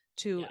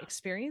to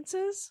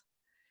experiences.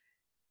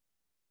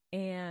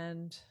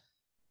 And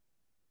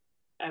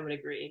I would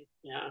agree.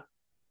 Yeah.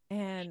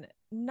 And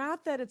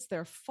not that it's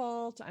their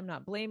fault. I'm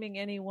not blaming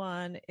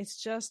anyone.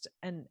 It's just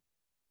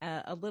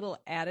a little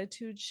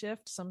attitude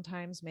shift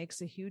sometimes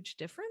makes a huge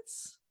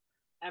difference.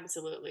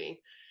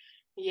 Absolutely.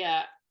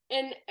 Yeah.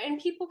 And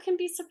people can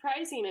be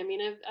surprising. I mean,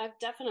 I've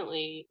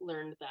definitely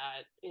learned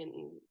that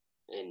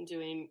in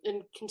doing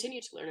and continue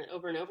to learn it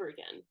over and over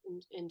again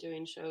in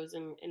doing shows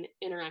and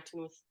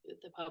interacting with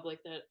the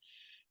public that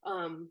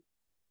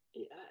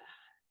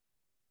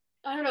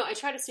I don't know, I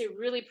try to stay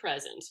really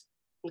present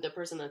with the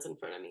person that's in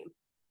front of me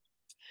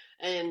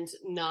and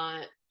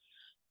not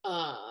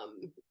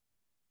um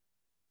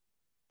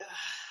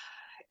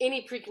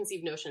any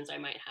preconceived notions I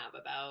might have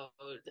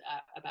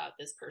about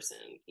this person.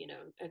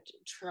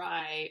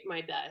 Try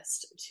my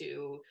best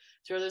to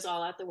throw those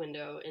all out the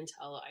window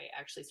until I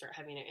actually start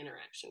having an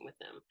interaction with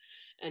them,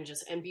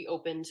 and be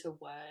open to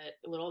what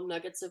little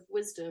nuggets of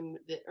wisdom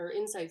or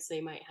insights they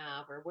might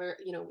have, or where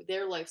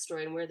their life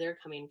story and where they're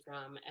coming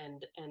from,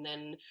 and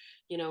then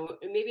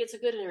maybe it's a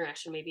good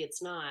interaction, maybe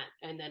it's not,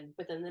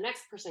 but then the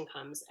next person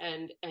comes,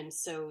 and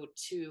so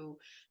to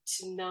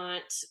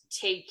not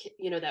take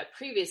that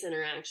previous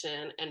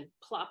interaction and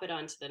plop it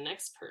onto the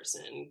next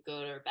person,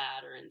 good or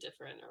bad or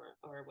indifferent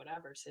or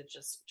whatever, to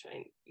just try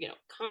and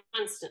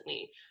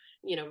constantly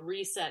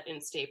reset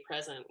and stay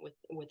present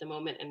with the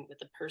moment and with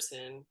the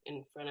person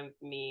in front of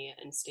me,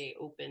 and stay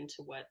open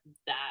to what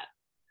that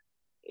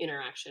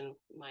interaction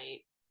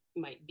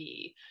might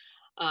be,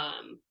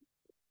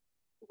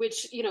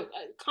 which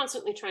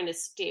constantly trying to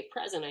stay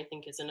present, I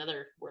think, is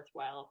another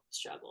worthwhile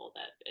struggle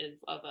that is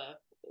of a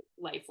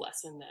life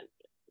lesson that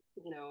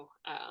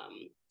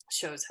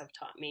shows have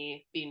taught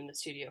me, being in the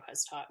studio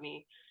has taught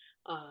me,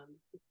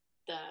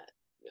 that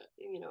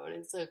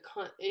and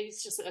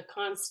it's just a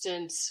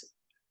constant.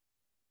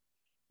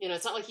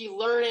 It's not like you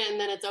learn it and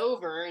then it's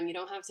over and you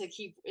don't have to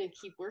keep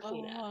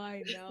working at it.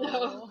 I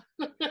know.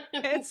 So.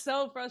 It's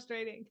so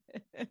frustrating.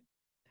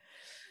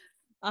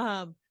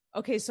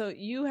 Okay, so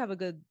you have a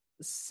good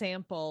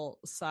sample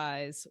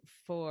size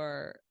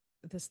for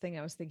this thing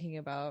I was thinking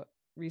about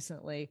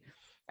recently.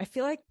 I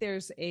feel like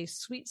there's a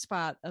sweet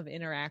spot of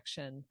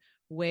interaction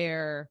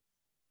where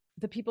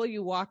the people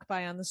you walk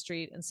by on the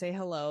street and say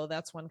hello,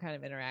 that's one kind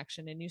of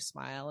interaction, and you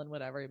smile and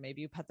whatever.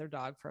 Maybe you pet their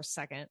dog for a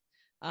second.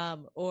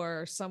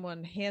 Or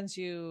someone hands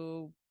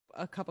you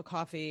a cup of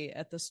coffee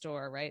at the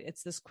store, right?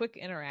 It's this quick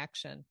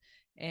interaction.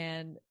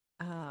 And,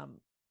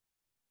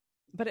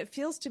 but it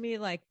feels to me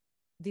like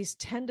these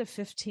 10 to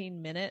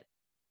 15 minute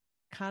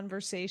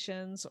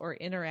conversations or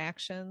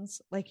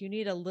interactions, like you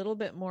need a little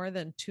bit more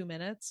than 2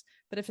 minutes.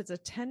 But if it's a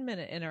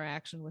 10-minute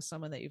interaction with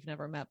someone that you've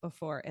never met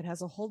before, it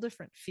has a whole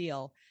different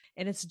feel,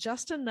 and it's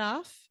just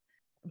enough,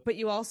 but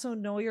you also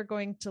know you're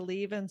going to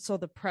leave. And so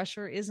the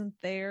pressure isn't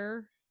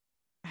there.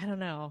 I don't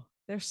know.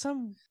 There's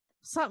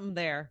something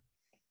there.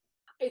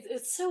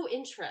 It's so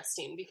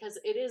interesting because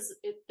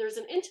there's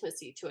an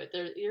intimacy to it.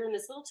 You're in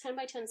this little 10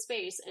 by 10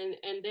 space, and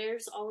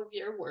there's all of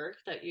your work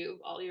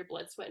all your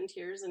blood, sweat, and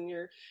tears, and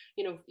your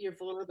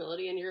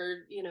vulnerability and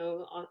your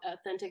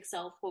authentic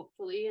self,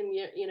 hopefully, and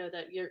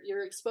that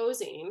you're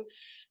exposing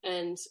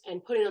and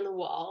putting on the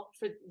wall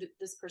for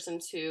this person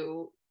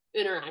to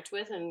interact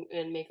with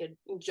and make a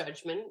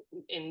judgment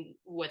in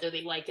whether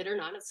they like it or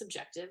not. It's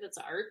subjective. It's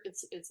art.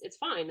 It's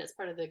fine. That's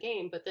part of the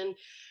game. But then,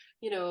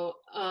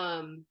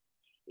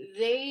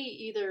 they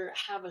either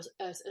have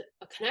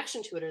a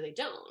connection to it or they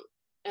don't.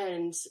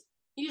 And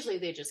usually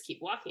they just keep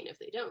walking if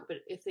they don't. But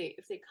if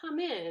they come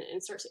in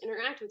and start to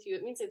interact with you,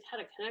 it means they've had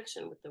a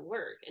connection with the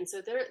work. And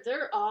so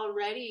they're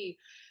already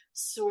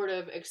sort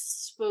of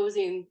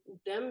exposing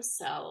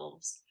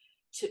themselves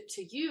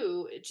to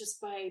you just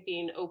by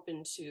being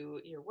open to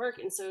your work.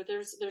 And so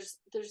there's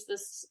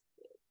this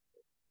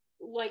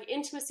like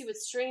intimacy with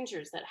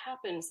strangers that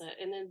happens,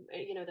 and then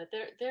that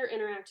they're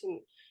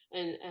interacting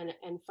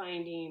and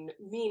finding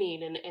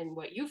meaning and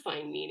what you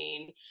find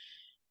meaning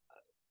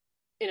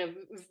in a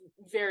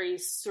very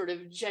sort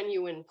of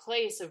genuine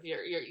place of your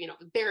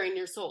bearing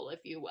your soul, if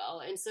you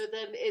will. And so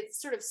then it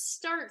sort of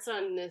starts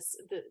on this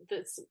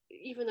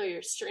even though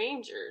you're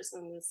strangers,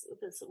 on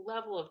this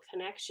level of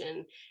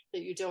connection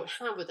that you don't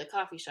have with a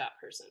coffee shop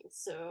person.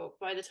 So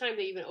by the time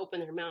they even open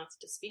their mouth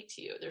to speak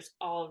to you, there's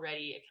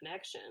already a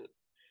connection.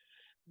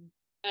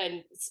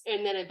 And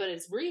then but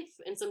it's brief,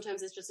 and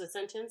sometimes it's just a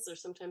sentence, or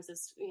sometimes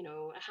it's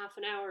a half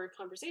an hour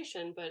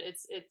conversation, but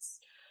it's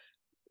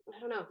I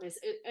don't know.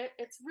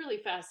 It's really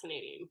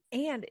fascinating.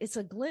 And it's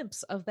a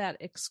glimpse of that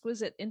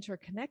exquisite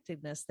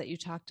interconnectedness that you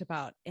talked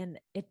about. And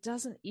it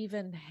doesn't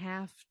even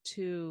have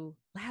to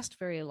last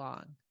very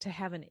long to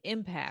have an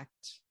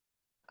impact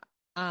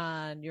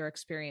on your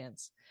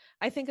experience.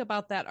 I think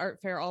about that art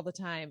fair all the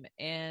time.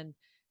 And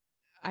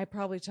I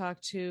probably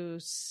talked to,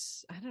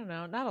 I don't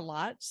know, not a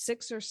lot,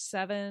 6 or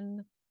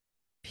 7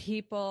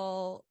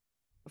 people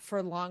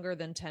for longer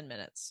than 10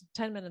 minutes,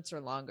 10 minutes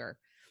or longer.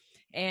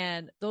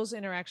 And those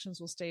interactions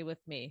will stay with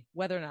me,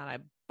 whether or not I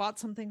bought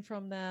something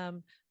from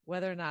them,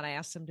 whether or not I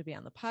asked them to be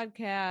on the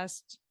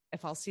podcast,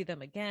 if I'll see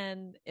them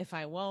again, if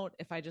I won't,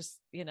 if I just,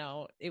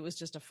 it was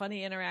just a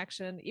funny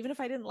interaction, even if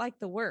I didn't like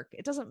the work,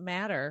 it doesn't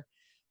matter.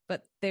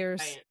 But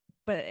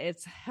but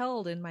it's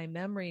held in my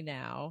memory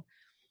now.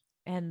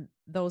 And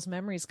those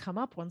memories come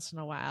up once in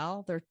a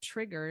while. They're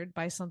triggered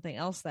by something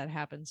else that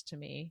happens to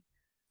me.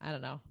 I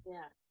don't know.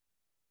 Yeah.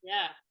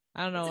 Yeah.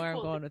 I don't know where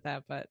I'm going with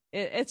that, but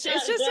it's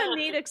just a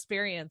neat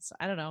experience.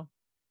 I don't know.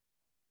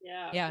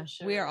 Yeah. Yeah.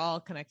 Sure. We are all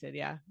connected.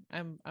 Yeah.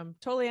 I'm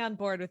totally on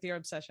board with your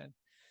obsession.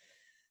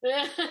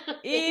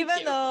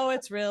 Even though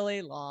it's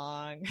really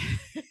long.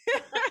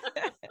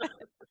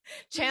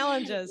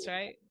 Challenges,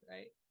 right?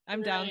 Right.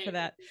 I'm down for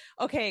that.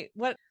 Okay.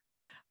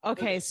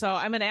 Okay. So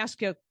I'm going to ask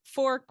you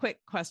 4 quick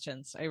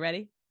questions. Are you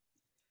ready?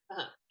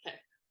 Okay.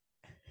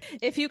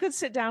 If you could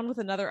sit down with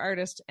another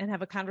artist and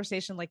have a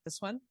conversation like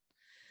this one,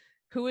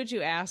 who would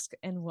you ask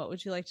and what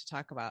would you like to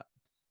talk about?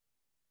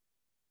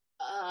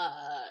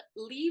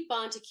 Lee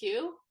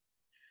Bonteque.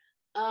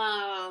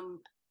 I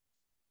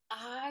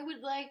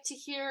would like to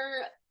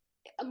hear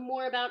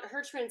more about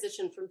her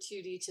transition from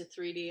 2D to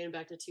 3D and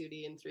back to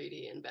 2D and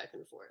 3D and back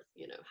and forth,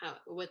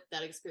 what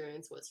that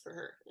experience was for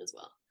her as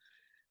well.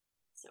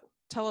 So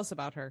tell us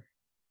about her.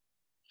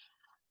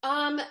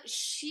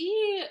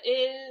 She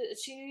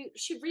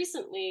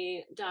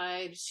recently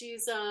died.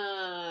 She's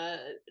a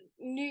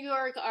New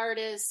York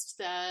artist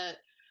that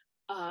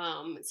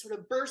sort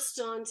of burst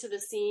onto the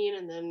scene,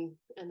 and then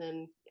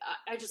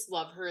I just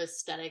love her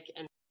aesthetic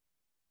and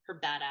her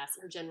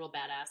general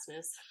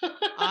badassness.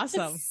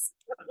 Awesome. So,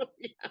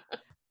 yeah.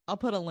 I'll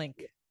put a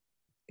link.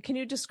 Can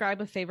you describe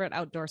a favorite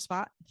outdoor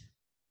spot?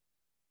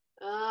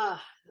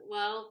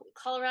 Well,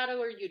 Colorado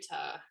or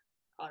Utah.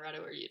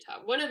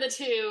 One of the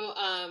two.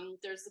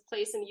 There's a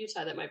place in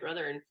Utah that my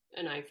brother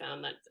and I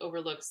found that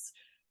overlooks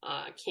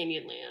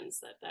Canyonlands.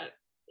 That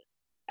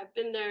I've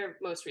been there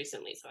most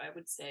recently, so I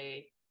would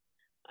say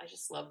I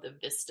just love the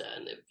vista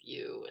and the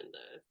view and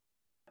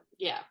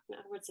I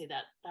would say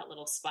that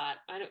little spot.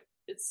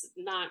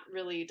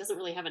 Doesn't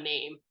really have a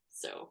name,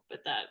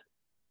 but that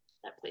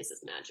place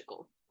is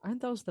magical.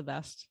 Aren't those the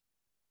best?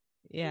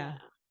 Yeah.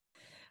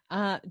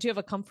 Do you have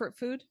a comfort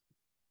food?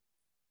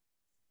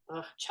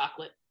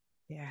 Chocolate.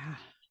 Yeah.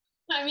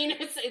 I mean,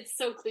 it's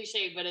so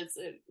cliche, but it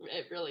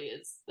really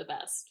is the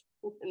best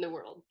in the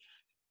world.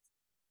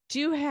 Do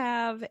you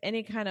have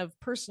any kind of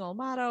personal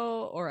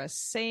motto or a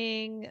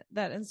saying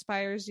that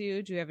inspires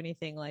you? Do you have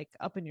anything like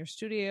up in your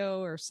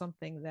studio or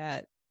something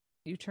that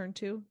you turn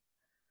to?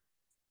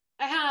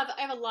 I have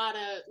a lot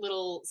of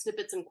little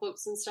snippets and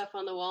quotes and stuff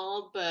on the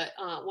wall, but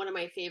one of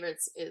my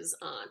favorites is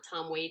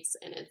Tom Waits,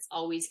 and it's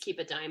always keep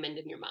a diamond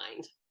in your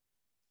mind.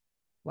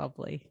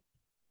 Lovely.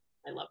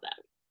 I love that.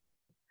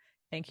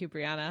 Thank you,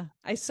 Brianna.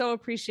 I so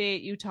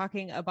appreciate you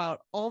talking about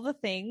all the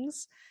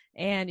things,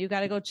 and you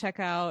got to go check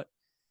out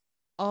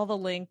all the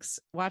links,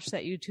 watch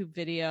that YouTube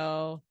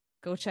video,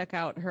 go check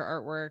out her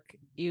artwork.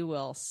 You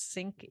will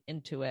sink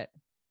into it.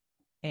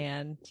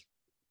 And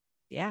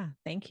yeah,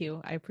 thank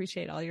you. I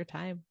appreciate all your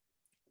time.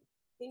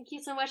 Thank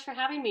you so much for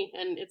having me.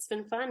 And it's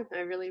been fun.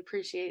 I really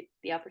appreciate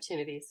the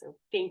opportunity. So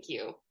thank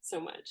you so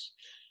much.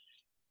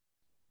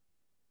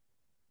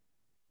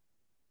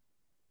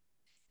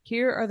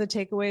 Here are the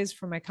takeaways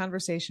from my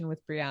conversation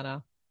with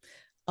Brianna.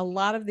 A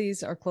lot of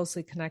these are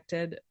closely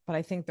connected, but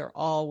I think they're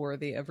all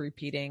worthy of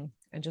repeating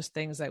and just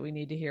things that we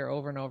need to hear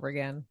over and over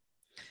again.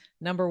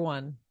 Number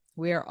 1,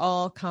 we are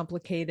all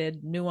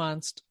complicated,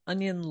 nuanced,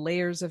 onion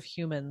layers of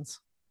humans.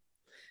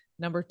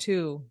 Number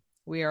 2,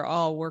 we are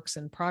all works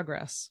in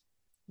progress.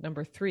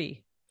 Number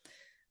 3,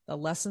 the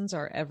lessons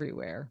are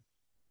everywhere.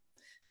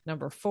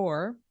 Number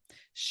 4,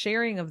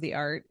 sharing of the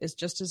art is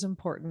just as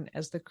important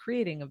as the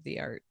creating of the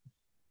art.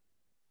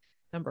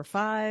 Number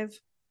 5,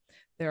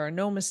 there are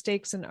no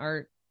mistakes in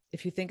art.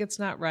 If you think it's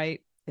not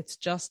right, it's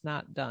just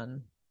not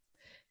done.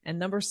 And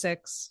number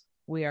 6,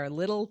 we are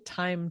little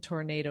time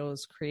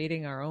tornadoes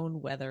creating our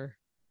own weather.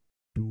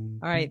 All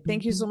right.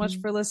 Thank you so much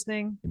for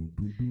listening.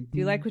 If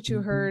you like what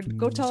you heard,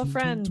 go tell a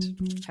friend.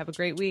 Have a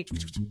great week.